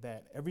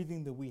that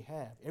everything that we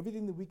have,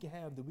 everything that we can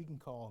have that we can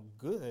call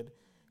good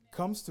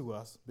comes to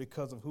us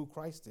because of who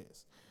Christ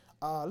is.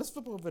 Let's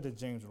flip over to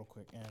James real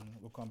quick, and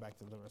we'll come back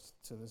to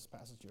this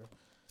passage here.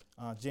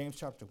 James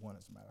chapter 1,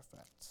 as a matter of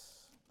fact.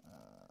 Let's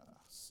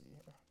see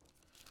here.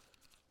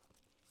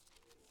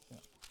 Yeah.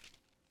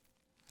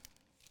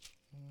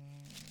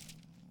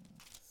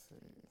 Let's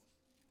see.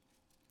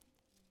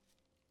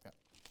 Yeah.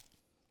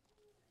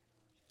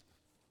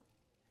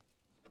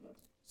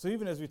 So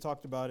even as we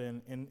talked about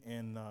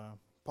in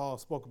Paul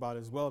spoke about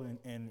as well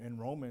in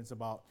Romans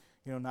about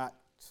not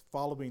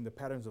following the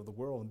patterns of the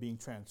world and being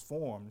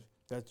transformed,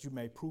 that you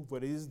may prove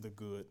what is the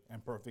good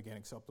and perfect and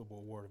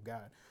acceptable word of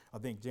God. I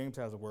think James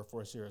has a word for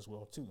us here as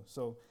well too.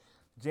 So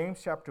James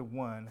chapter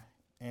 1,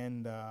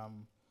 and we're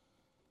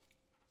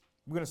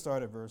going to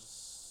start at verse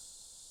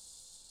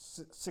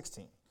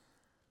 16.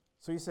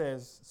 So he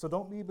says, so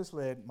don't be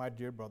misled, my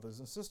dear brothers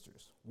and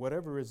sisters.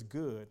 Whatever is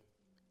good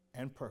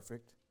and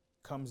perfect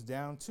comes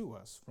down to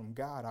us from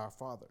God our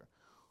Father,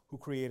 who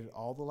created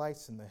all the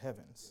lights in the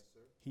heavens.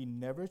 Yes, he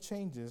never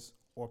changes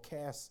or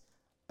casts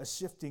a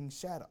shifting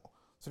shadow.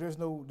 So there's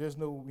no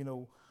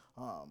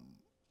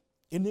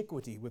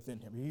iniquity within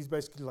him. He's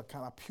basically like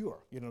kind of pure,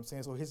 you know what I'm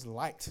saying? So his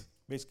light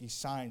basically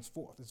shines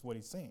forth, is what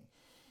he's saying.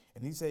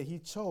 And he said he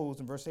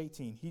chose, in verse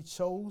 18, he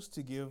chose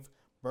to give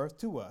birth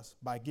to us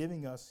by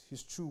giving us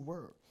his true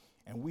word.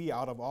 And we,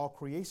 out of all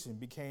creation,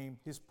 became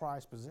his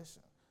prized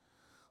possession.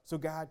 So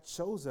God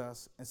chose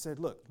us and said,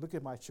 look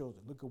at my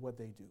children. Look at what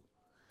they do.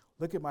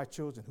 Look at my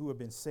children who have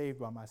been saved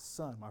by my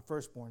son, my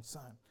firstborn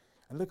son.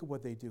 And look at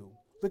what they do.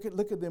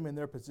 Look at them in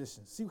their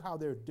position. See how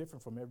they're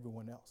different from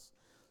everyone else.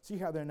 See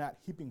how they're not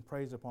heaping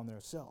praise upon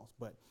themselves,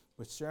 but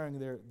sharing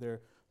the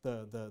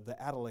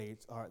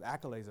accolades, or the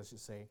accolades, I should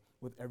say,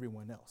 with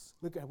everyone else.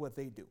 Look at what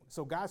they do.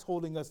 So God's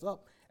holding us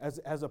up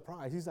as a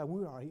prize. He's like,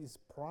 we are his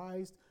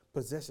prized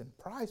possession.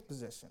 Prized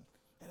possession.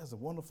 That is a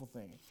wonderful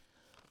thing.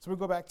 So we'll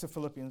go back to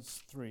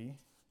Philippians 3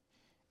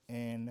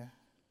 and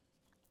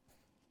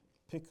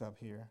pick up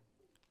here.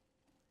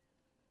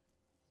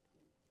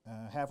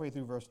 Halfway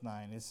through verse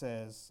 9, it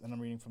says, and I'm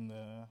reading from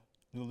the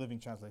New Living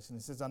Translation,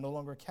 it says, I no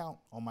longer count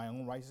on my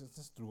own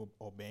righteousness through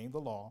obeying the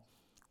law.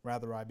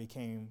 Rather, I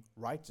became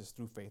righteous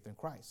through faith in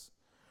Christ.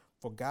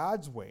 For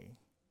God's way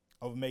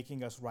of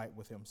making us right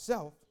with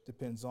himself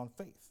depends on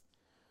faith.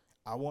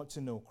 I want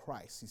to know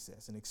Christ, he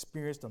says, and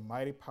experience the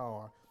mighty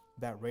power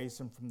that raised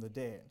him from the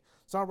dead.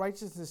 So our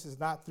righteousness is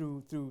not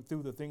through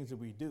the things that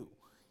we do.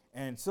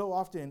 And so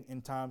often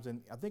in times,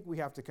 and I think we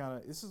have to kind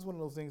of, this is one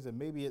of those things that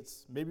maybe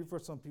for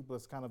some people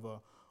it's kind of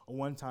a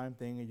one-time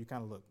thing, and you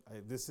kind of look,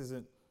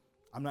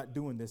 I'm not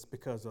doing this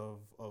because of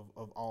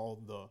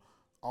all the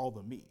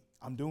me.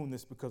 I'm doing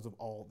this because of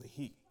all the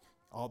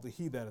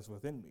he that is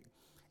within me.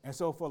 And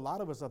so for a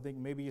lot of us, I think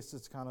maybe it's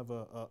just kind of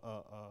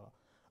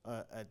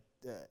a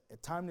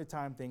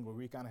time-to-time thing where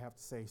we kind of have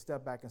to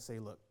step back and say,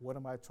 look,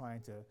 am I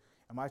trying to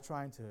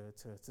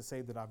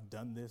say that I've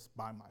done this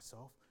by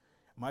myself?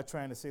 Am I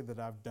trying to say that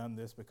I've done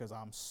this because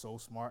I'm so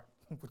smart,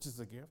 which is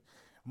a gift?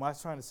 Am I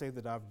trying to say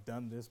that I've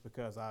done this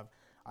because I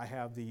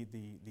have the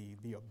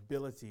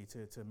ability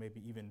to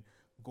maybe even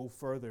go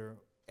further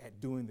at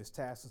doing this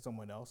task than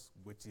someone else,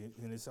 which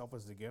in itself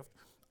is a gift?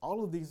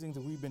 All of these things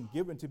that we've been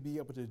given to be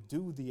able to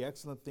do the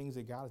excellent things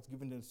that God has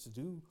given us to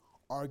do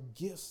are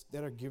gifts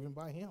that are given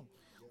by him.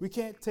 We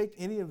can't take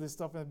any of this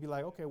stuff and be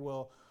like, okay,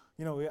 well,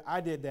 I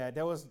did that.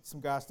 There was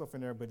some God stuff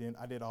in there, but then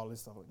I did all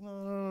this stuff.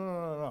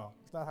 No.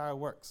 It's not how it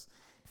works.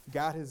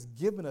 God has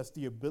given us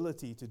the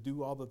ability to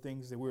do all the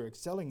things that we're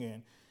excelling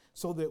in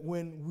so that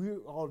when we're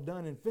all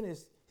done and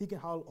finished, he can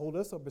hold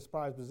us up as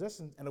prized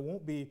possessions, and it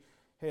won't be,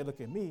 hey,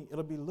 look at me.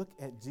 It'll be, look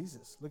at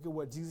Jesus. Look at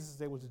what Jesus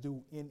is able to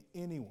do in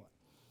anyone.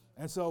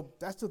 And so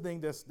that's the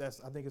thing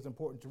that's I think is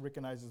important to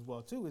recognize as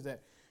well too, is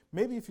that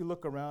maybe if you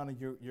look around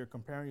and you're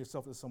comparing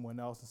yourself to someone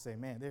else and say,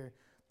 man,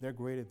 they're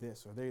great at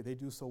this, or they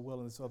do so well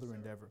in this other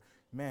endeavor.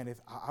 Man,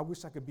 if I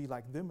wish I could be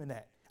like them in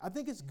that. I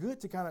think it's good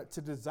to kind of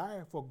to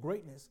desire for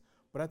greatness,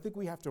 but I think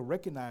we have to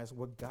recognize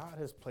what God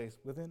has placed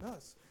within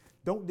us.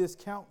 Don't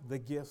discount the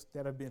gifts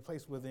that have been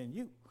placed within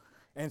you.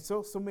 And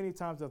so many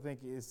times I think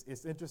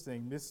it's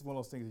interesting. This is one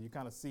of those things that you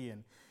kind of see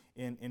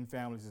in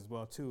families as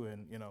well too.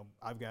 And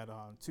I've got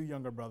 2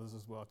 younger brothers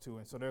as well too.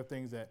 And so there are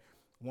things that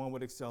one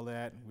would excel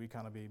at, and we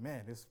kind of be,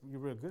 man, you're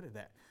real good at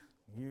that.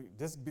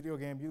 This video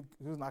game, you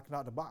was knocking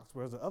out the box,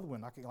 whereas the other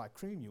one, I can like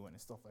cream you in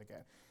and stuff like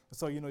that. And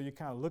so, you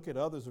kind of look at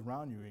others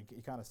around you and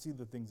you kind of see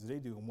the things that they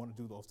do and want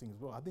to do those things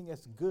as well. I think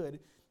that's good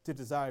to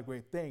desire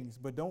great things,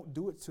 but don't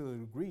do it to the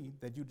degree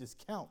that you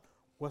discount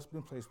what's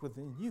been placed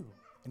within you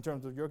in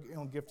terms of your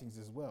own giftings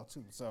as well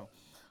too. So,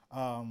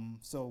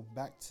 so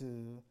back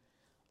to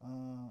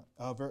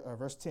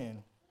verse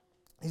 10.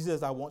 He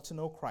says, I want to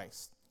know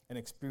Christ and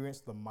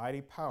experience the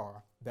mighty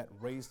power that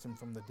raised him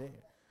from the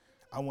dead.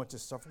 I want to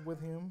suffer with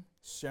him,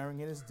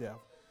 sharing in his death,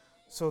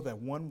 so that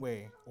one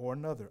way or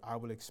another I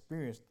will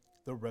experience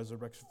the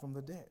resurrection from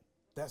the dead.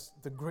 That's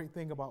the great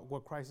thing about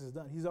what Christ has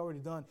done. He's already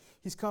done.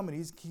 He's coming.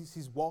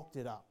 He's walked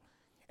it out.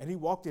 And he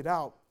walked it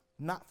out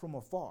not from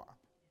afar.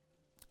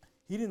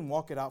 He didn't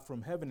walk it out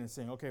from heaven and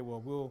saying, okay,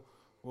 well,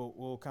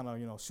 we'll kind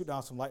of, shoot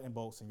down some lightning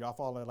bolts and y'all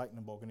follow that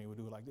lightning bolt and he will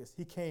do it like this.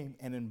 He came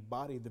and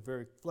embodied the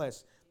very flesh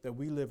that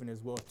we live in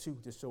as well too,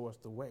 to show us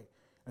the way.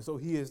 And so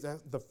he is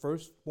the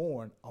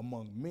firstborn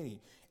among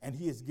many, and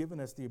he has given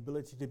us the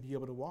ability to be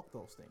able to walk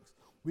those things.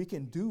 We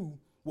can do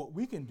what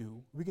we can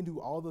do. We can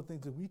do all the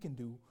things that we can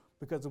do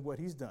because of what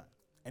he's done.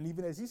 And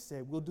even as he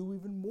said, we'll do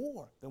even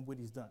more than what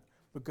he's done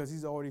because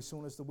he's already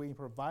shown us the way and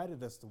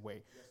provided us the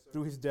way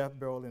through his death,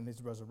 burial, and his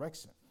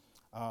resurrection.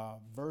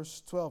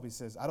 Verse 12, he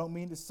says, I don't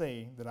mean to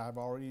say that I've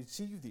already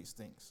achieved these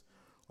things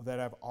or that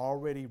I've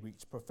already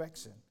reached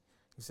perfection.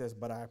 He says,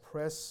 but I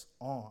press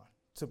on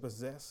to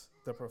possess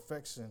the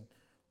perfection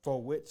for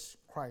which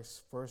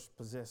Christ first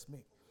possessed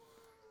me.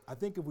 I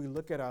think if we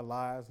look at our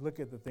lives, look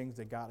at the things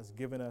that God has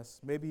given us,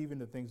 maybe even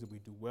the things that we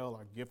do well,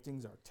 our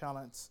giftings, our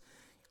talents,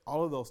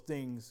 all of those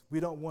things,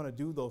 we don't want to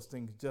do those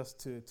things just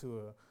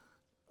to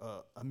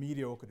a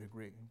mediocre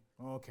degree.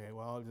 Okay,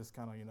 well, I'll just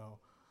kind of,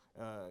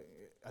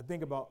 I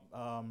think about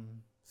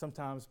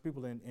sometimes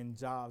people in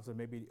jobs that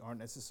maybe aren't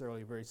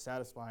necessarily very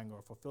satisfying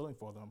or fulfilling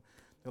for them.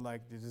 They're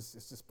like, it's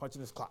just punching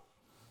this clock.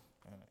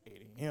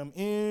 8 a.m.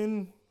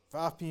 in,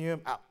 5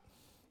 p.m. out.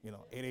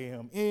 8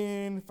 a.m.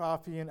 in,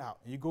 5 p.m. out.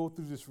 And you go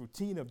through this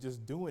routine of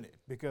just doing it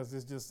because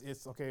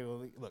it's okay,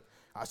 well, look,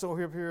 I show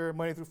up here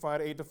Monday through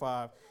Friday, 8 to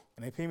 5,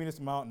 and they pay me this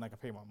amount, and I can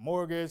pay my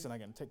mortgage, and I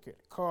can take care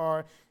of the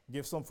car,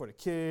 give some for the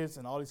kids,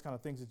 and all these kind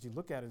of things that you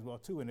look at as well,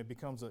 too, and it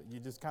becomes you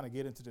just kind of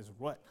get into this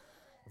rut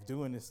of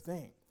doing this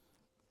thing.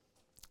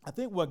 I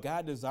think what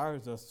God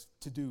desires us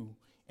to do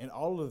in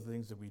all of the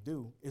things that we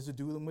do is to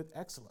do them with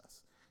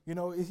excellence.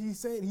 He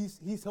said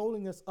he's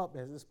holding us up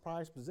as his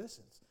prized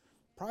possessions.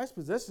 Prized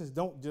possessions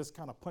don't just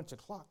kind of punch a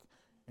clock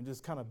and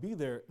just kind of be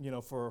there,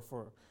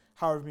 for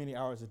however many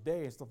hours a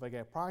day and stuff like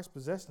that. Prized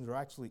possessions are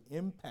actually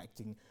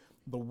impacting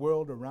the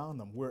world around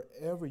them,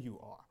 wherever you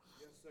are.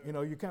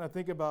 Yes, you kind of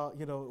think about,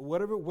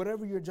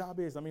 whatever your job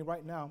is. I mean,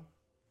 right now,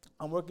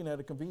 I'm working at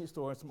a convenience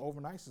store and some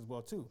overnights as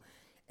well, too.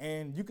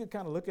 And you could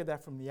kind of look at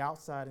that from the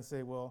outside and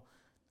say, well,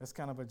 that's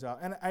kind of a job.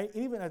 And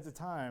even at the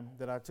time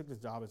that I took this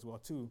job as well,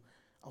 too,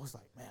 I was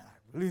like, man,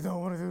 I really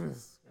don't want to do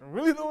this. I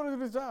really don't want to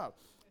do this job.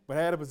 But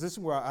I had a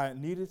position where I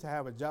needed to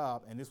have a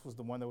job, and this was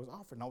the one that was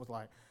offered. And I was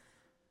like,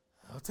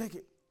 I'll take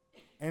it.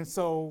 And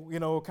so,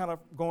 kind of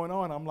going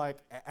on, I'm like,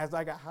 as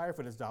I got hired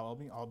for this job,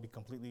 I'll be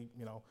completely,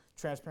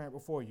 transparent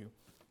before you.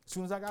 As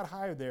soon as I got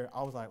hired there,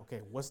 I was like,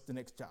 okay, what's the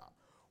next job?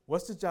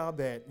 What's the job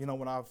that,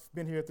 when I've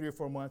been here 3 or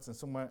 4 months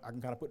and I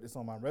can kind of put this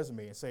on my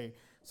resume and say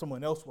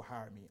someone else will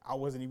hire me. I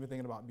wasn't even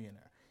thinking about being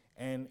there.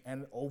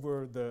 And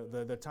over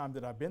the time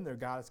that I've been there,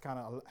 God has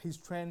he's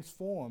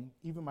transformed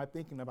even my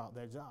thinking about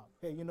that job.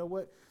 Hey, you know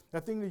what?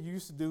 That thing that you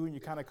used to do and you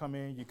kind of come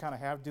in, you kind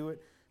of have to do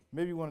it,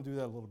 maybe you want to do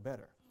that a little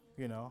better,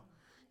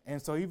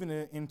 And so even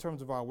in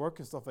terms of our work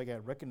and stuff like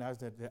that, recognize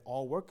that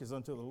all work is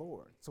unto the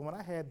Lord. So when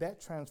I had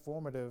that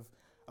transformative,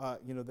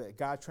 that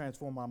God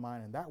transformed my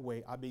mind in that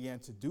way, I began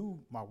to do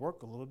my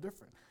work a little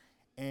different.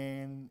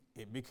 And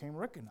it became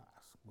recognized.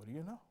 What do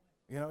you know?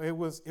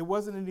 It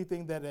wasn't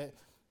anything that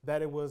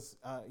it was,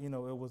 it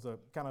was a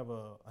kind of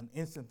an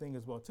instant thing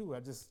as well, too. I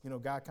just,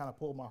 God kind of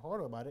pulled my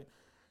heart about it.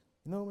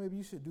 Maybe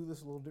you should do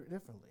this a little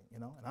differently,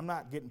 And I'm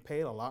not getting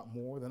paid a lot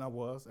more than I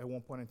was at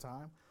one point in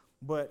time.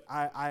 But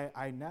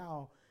I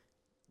now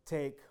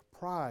take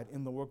pride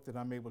in the work that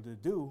I'm able to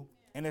do.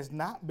 And it's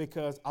not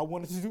because I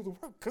wanted to do the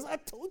work, because I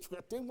told you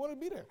I didn't want to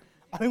be there.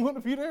 I didn't want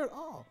to be there at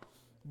all.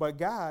 But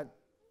God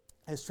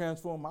has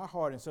transformed my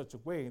heart in such a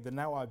way that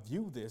now I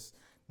view this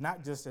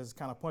not just as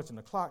kind of punching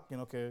the clock,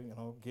 okay,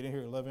 get in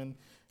here at 11,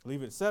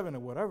 leave at 7 or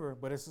whatever,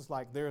 but it's just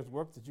like there's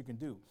work that you can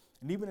do.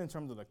 And even in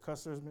terms of the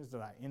customers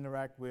that I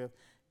interact with,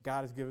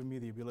 God has given me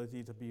the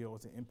ability to be able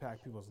to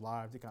impact people's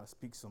lives, to kind of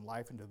speak some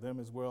life into them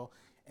as well.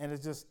 And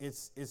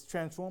it's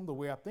transformed the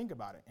way I think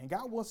about it. And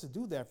God wants to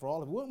do that for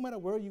all of you, no matter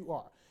where you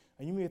are.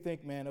 And you may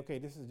think, man, okay,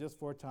 this is just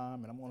for a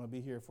time, and I'm going to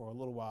be here for a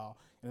little while,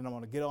 and then I'm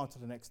going to get on to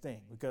the next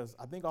thing. Because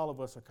I think all of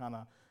us are kind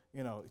of,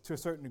 to a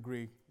certain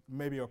degree,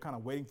 maybe are kind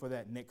of waiting for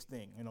that next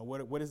thing.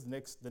 What is the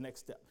next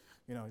step?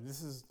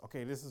 This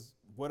is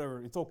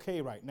whatever. It's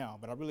okay right now,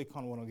 but I really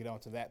kind of want to get on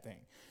to that thing.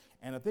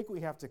 And I think we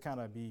have to kind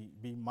of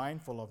be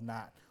mindful of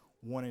not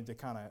wanting to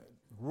kind of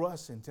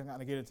rush and to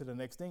kind of get into the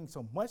next thing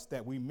so much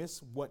that we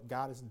miss what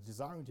God is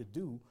desiring to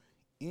do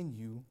in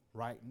you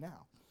right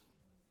now.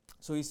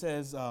 So he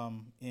says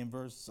in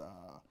verse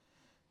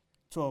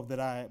 12 but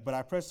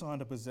I press on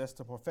to possess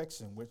the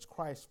perfection which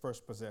Christ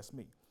first possessed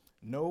me.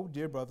 No,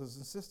 dear brothers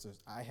and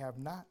sisters, I have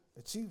not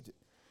achieved it,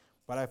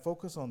 but I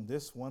focus on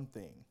this one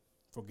thing,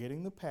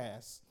 forgetting the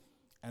past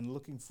and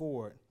looking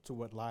forward to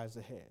what lies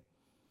ahead.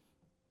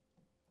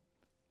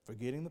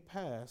 Forgetting the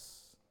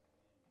past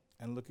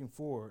and looking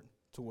forward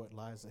to what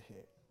lies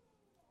ahead.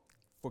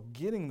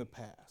 Forgetting the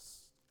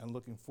past and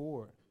looking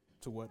forward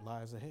to what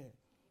lies ahead.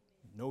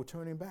 No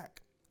turning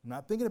back. I'm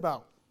not thinking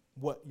about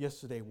what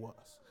yesterday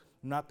was.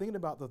 I'm not thinking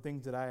about the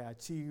things that I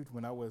achieved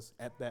when I was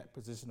at that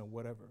position or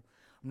whatever.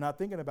 I'm not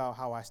thinking about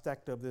how I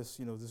stacked up this,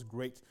 this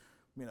great,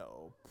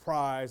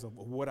 prize of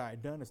what I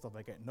had done and stuff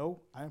like that.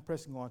 No, I'm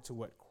pressing on to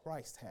what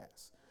Christ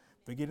has.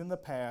 Forgetting the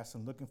past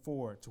and looking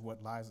forward to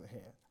what lies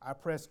ahead. I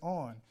press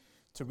on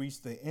to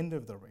reach the end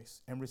of the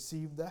race and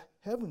receive the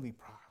heavenly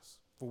prize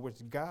for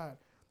which God,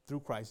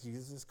 through Christ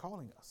Jesus, is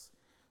calling us.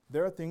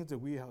 There are things that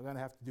we are going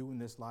to have to do in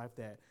this life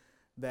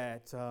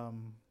that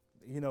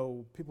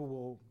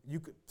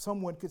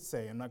someone could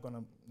say, I'm not going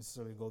to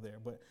necessarily go there,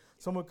 but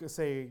someone could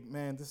say,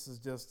 man, this is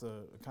just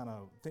a kind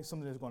of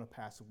something that's going to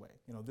pass away.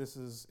 This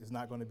is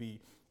not going to be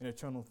an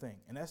eternal thing.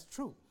 And that's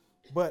true.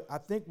 But I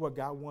think what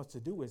God wants to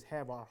do is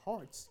have our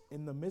hearts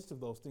in the midst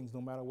of those things,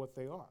 no matter what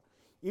they are.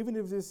 Even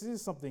if this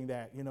is something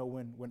that,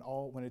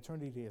 when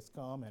eternity has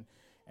come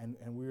and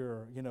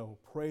we're,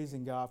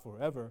 praising God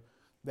forever,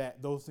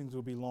 that those things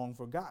will be long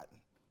forgotten.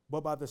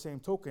 But by the same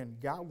token,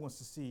 God wants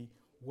to see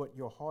what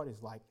your heart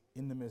is like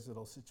in the midst of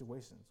those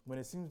situations. When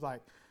it seems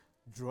like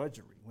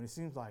drudgery, when it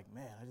seems like,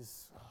 man, I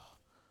just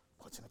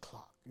punching the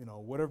clock,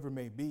 whatever it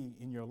may be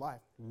in your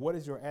life, what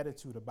is your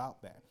attitude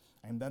about that?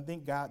 And I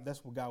think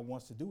that's what God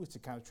wants to do, is to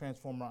kind of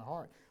transform our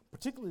heart,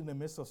 particularly in the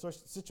midst of such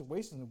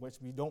situations in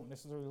which we don't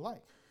necessarily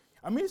like.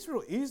 I mean, it's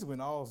real easy when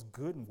all's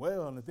good and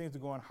well and the things are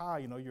going high,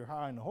 you're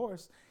high on the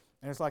horse,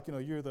 and it's like,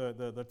 you're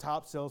the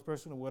top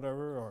salesperson or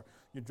whatever, or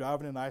you're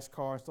driving a nice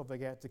car and stuff like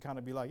that, to kind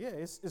of be like, yeah,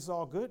 it's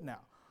all good now.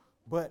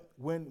 But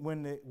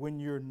when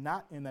you're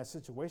not in that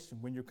situation,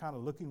 when you're kind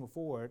of looking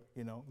forward,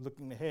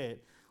 looking ahead,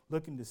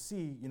 looking to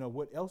see,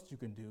 what else you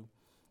can do,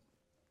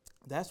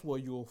 that's where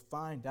you'll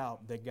find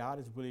out that God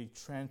is really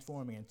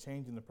transforming and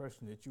changing the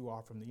person that you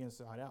are from the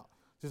inside out.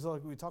 Just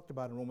like we talked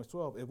about in Romans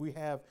 12,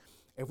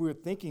 if we're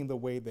thinking the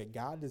way that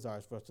God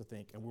desires for us to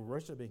think, and we're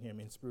worshiping him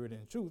in spirit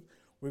and in truth,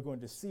 we're going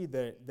to see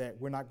that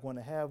we're not going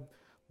to have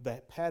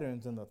the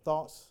patterns and the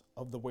thoughts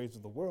of the ways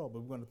of the world,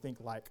 but we're going to think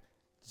like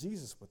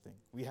Jesus would think.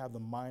 We have the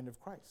mind of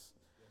Christ.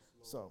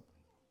 Yes, so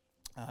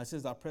it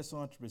says, I press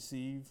on to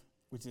receive,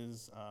 which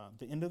is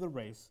the end of the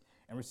race,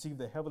 and receive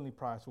the heavenly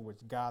prize for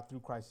which God,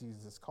 through Christ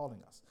Jesus, is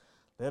calling us.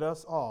 Let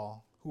us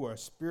all, who are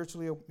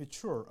spiritually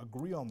mature,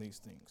 agree on these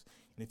things.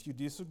 And if you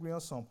disagree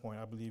on some point,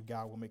 I believe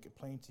God will make it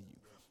plain to you.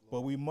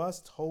 But we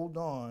must hold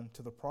on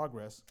to the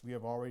progress we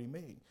have already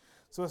made.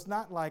 So it's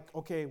not like,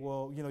 okay,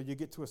 well, you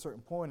get to a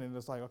certain point and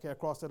it's like, okay, I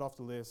crossed that off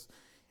the list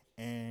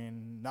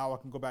and now I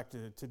can go back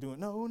to doing.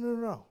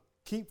 No.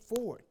 Keep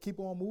forward. Keep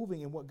on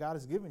moving in what God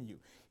has given you.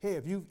 Hey,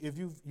 if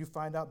you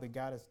find out that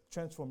God has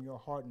transformed your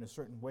heart in a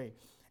certain way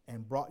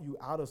and brought you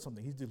out of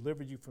something, he's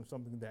delivered you from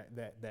something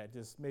that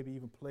just maybe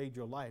even plagued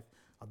your life,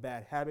 a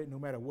bad habit, no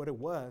matter what it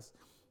was,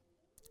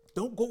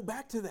 don't go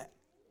back to that.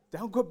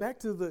 Don't go back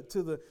to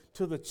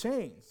the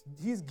chains.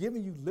 He's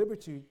given you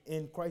liberty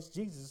in Christ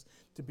Jesus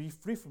to be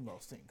free from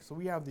those things. So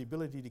we have the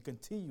ability to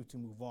continue to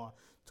move on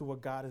to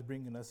what God is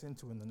bringing us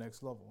into in the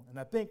next level. And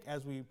I think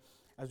as we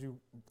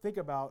think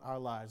about our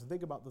lives and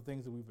think about the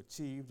things that we've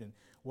achieved and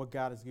what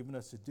God has given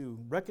us to do,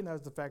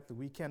 recognize the fact that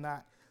we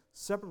cannot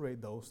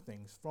separate those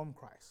things from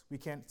Christ. We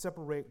can't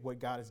separate what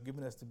God has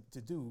given us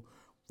to do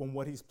from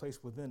what he's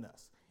placed within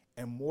us.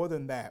 And more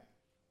than that,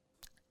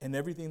 in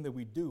everything that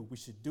we do, we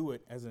should do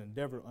it as an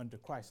endeavor unto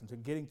Christ and to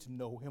getting to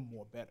know him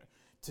more better,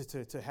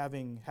 to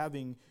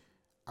having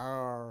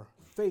our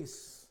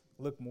face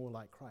look more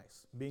like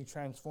Christ, being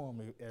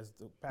transformed, as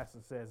the pastor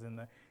says, in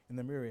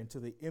the mirror into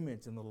the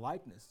image and the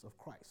likeness of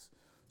Christ,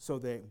 so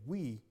that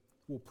we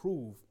will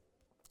prove,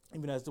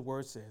 even as the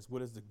word says,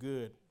 what is the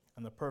good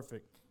and the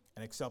perfect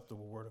and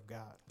acceptable word of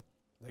God.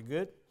 Is that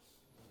good?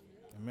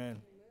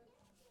 Amen.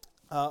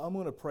 I'm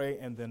going to pray,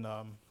 and then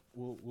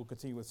we'll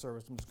continue with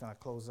service. I'm just going to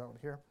close out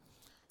here.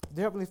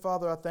 Dear Heavenly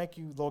Father, I thank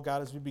you, Lord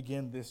God, as we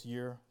begin this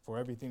year for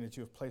everything that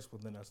you have placed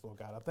within us, Lord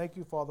God. I thank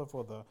you, Father,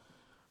 for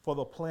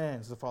the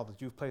plans, Father,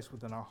 that you've placed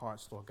within our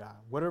hearts, Lord God.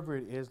 Whatever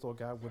it is, Lord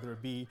God, whether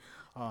it be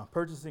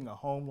purchasing a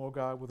home, Lord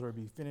God, whether it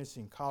be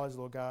finishing college,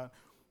 Lord God,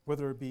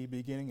 whether it be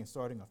beginning and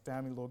starting a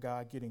family, Lord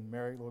God, getting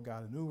married, Lord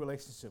God, a new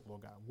relationship,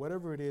 Lord God.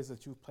 Whatever it is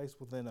that you've placed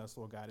within us,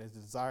 Lord God, as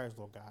desires,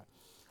 Lord God.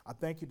 I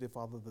thank you, dear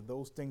Father, that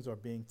those things are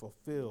being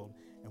fulfilled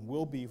and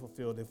will be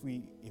fulfilled if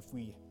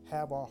we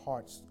have our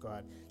hearts,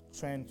 God,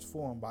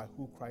 transformed by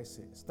who Christ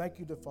is. Thank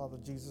you, dear Father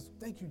Jesus.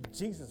 Thank you,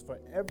 Jesus, for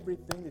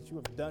everything that you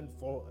have done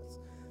for us.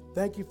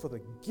 Thank you for the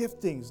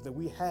giftings that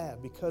we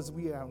have because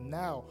we are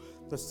now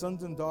the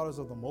sons and daughters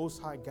of the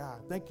Most High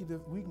God. Thank you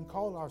that we can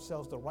call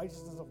ourselves the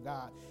righteousness of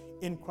God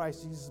in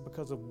Christ Jesus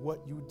because of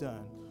what you've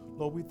done.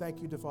 Lord, we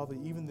thank you, dear Father,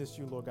 even this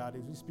year, Lord God,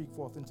 as we speak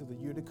forth into the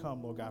year to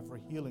come, Lord God, for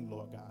healing,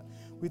 Lord God.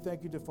 We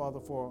thank you, dear Father,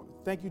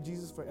 thank you,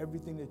 Jesus, for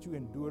everything that you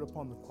endured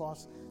upon the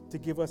cross to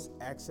give us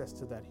access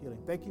to that healing.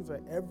 Thank you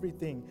for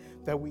everything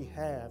that we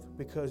have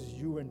because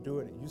you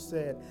endured it. You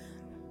said,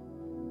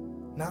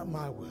 not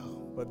my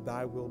will, but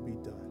thy will be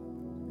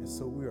done. And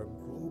so we are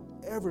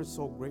ever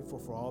so grateful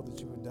for all that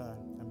you have done.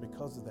 And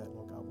because of that,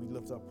 Lord God, we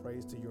lift up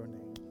praise to your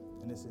name.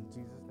 And it's in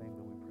Jesus' name.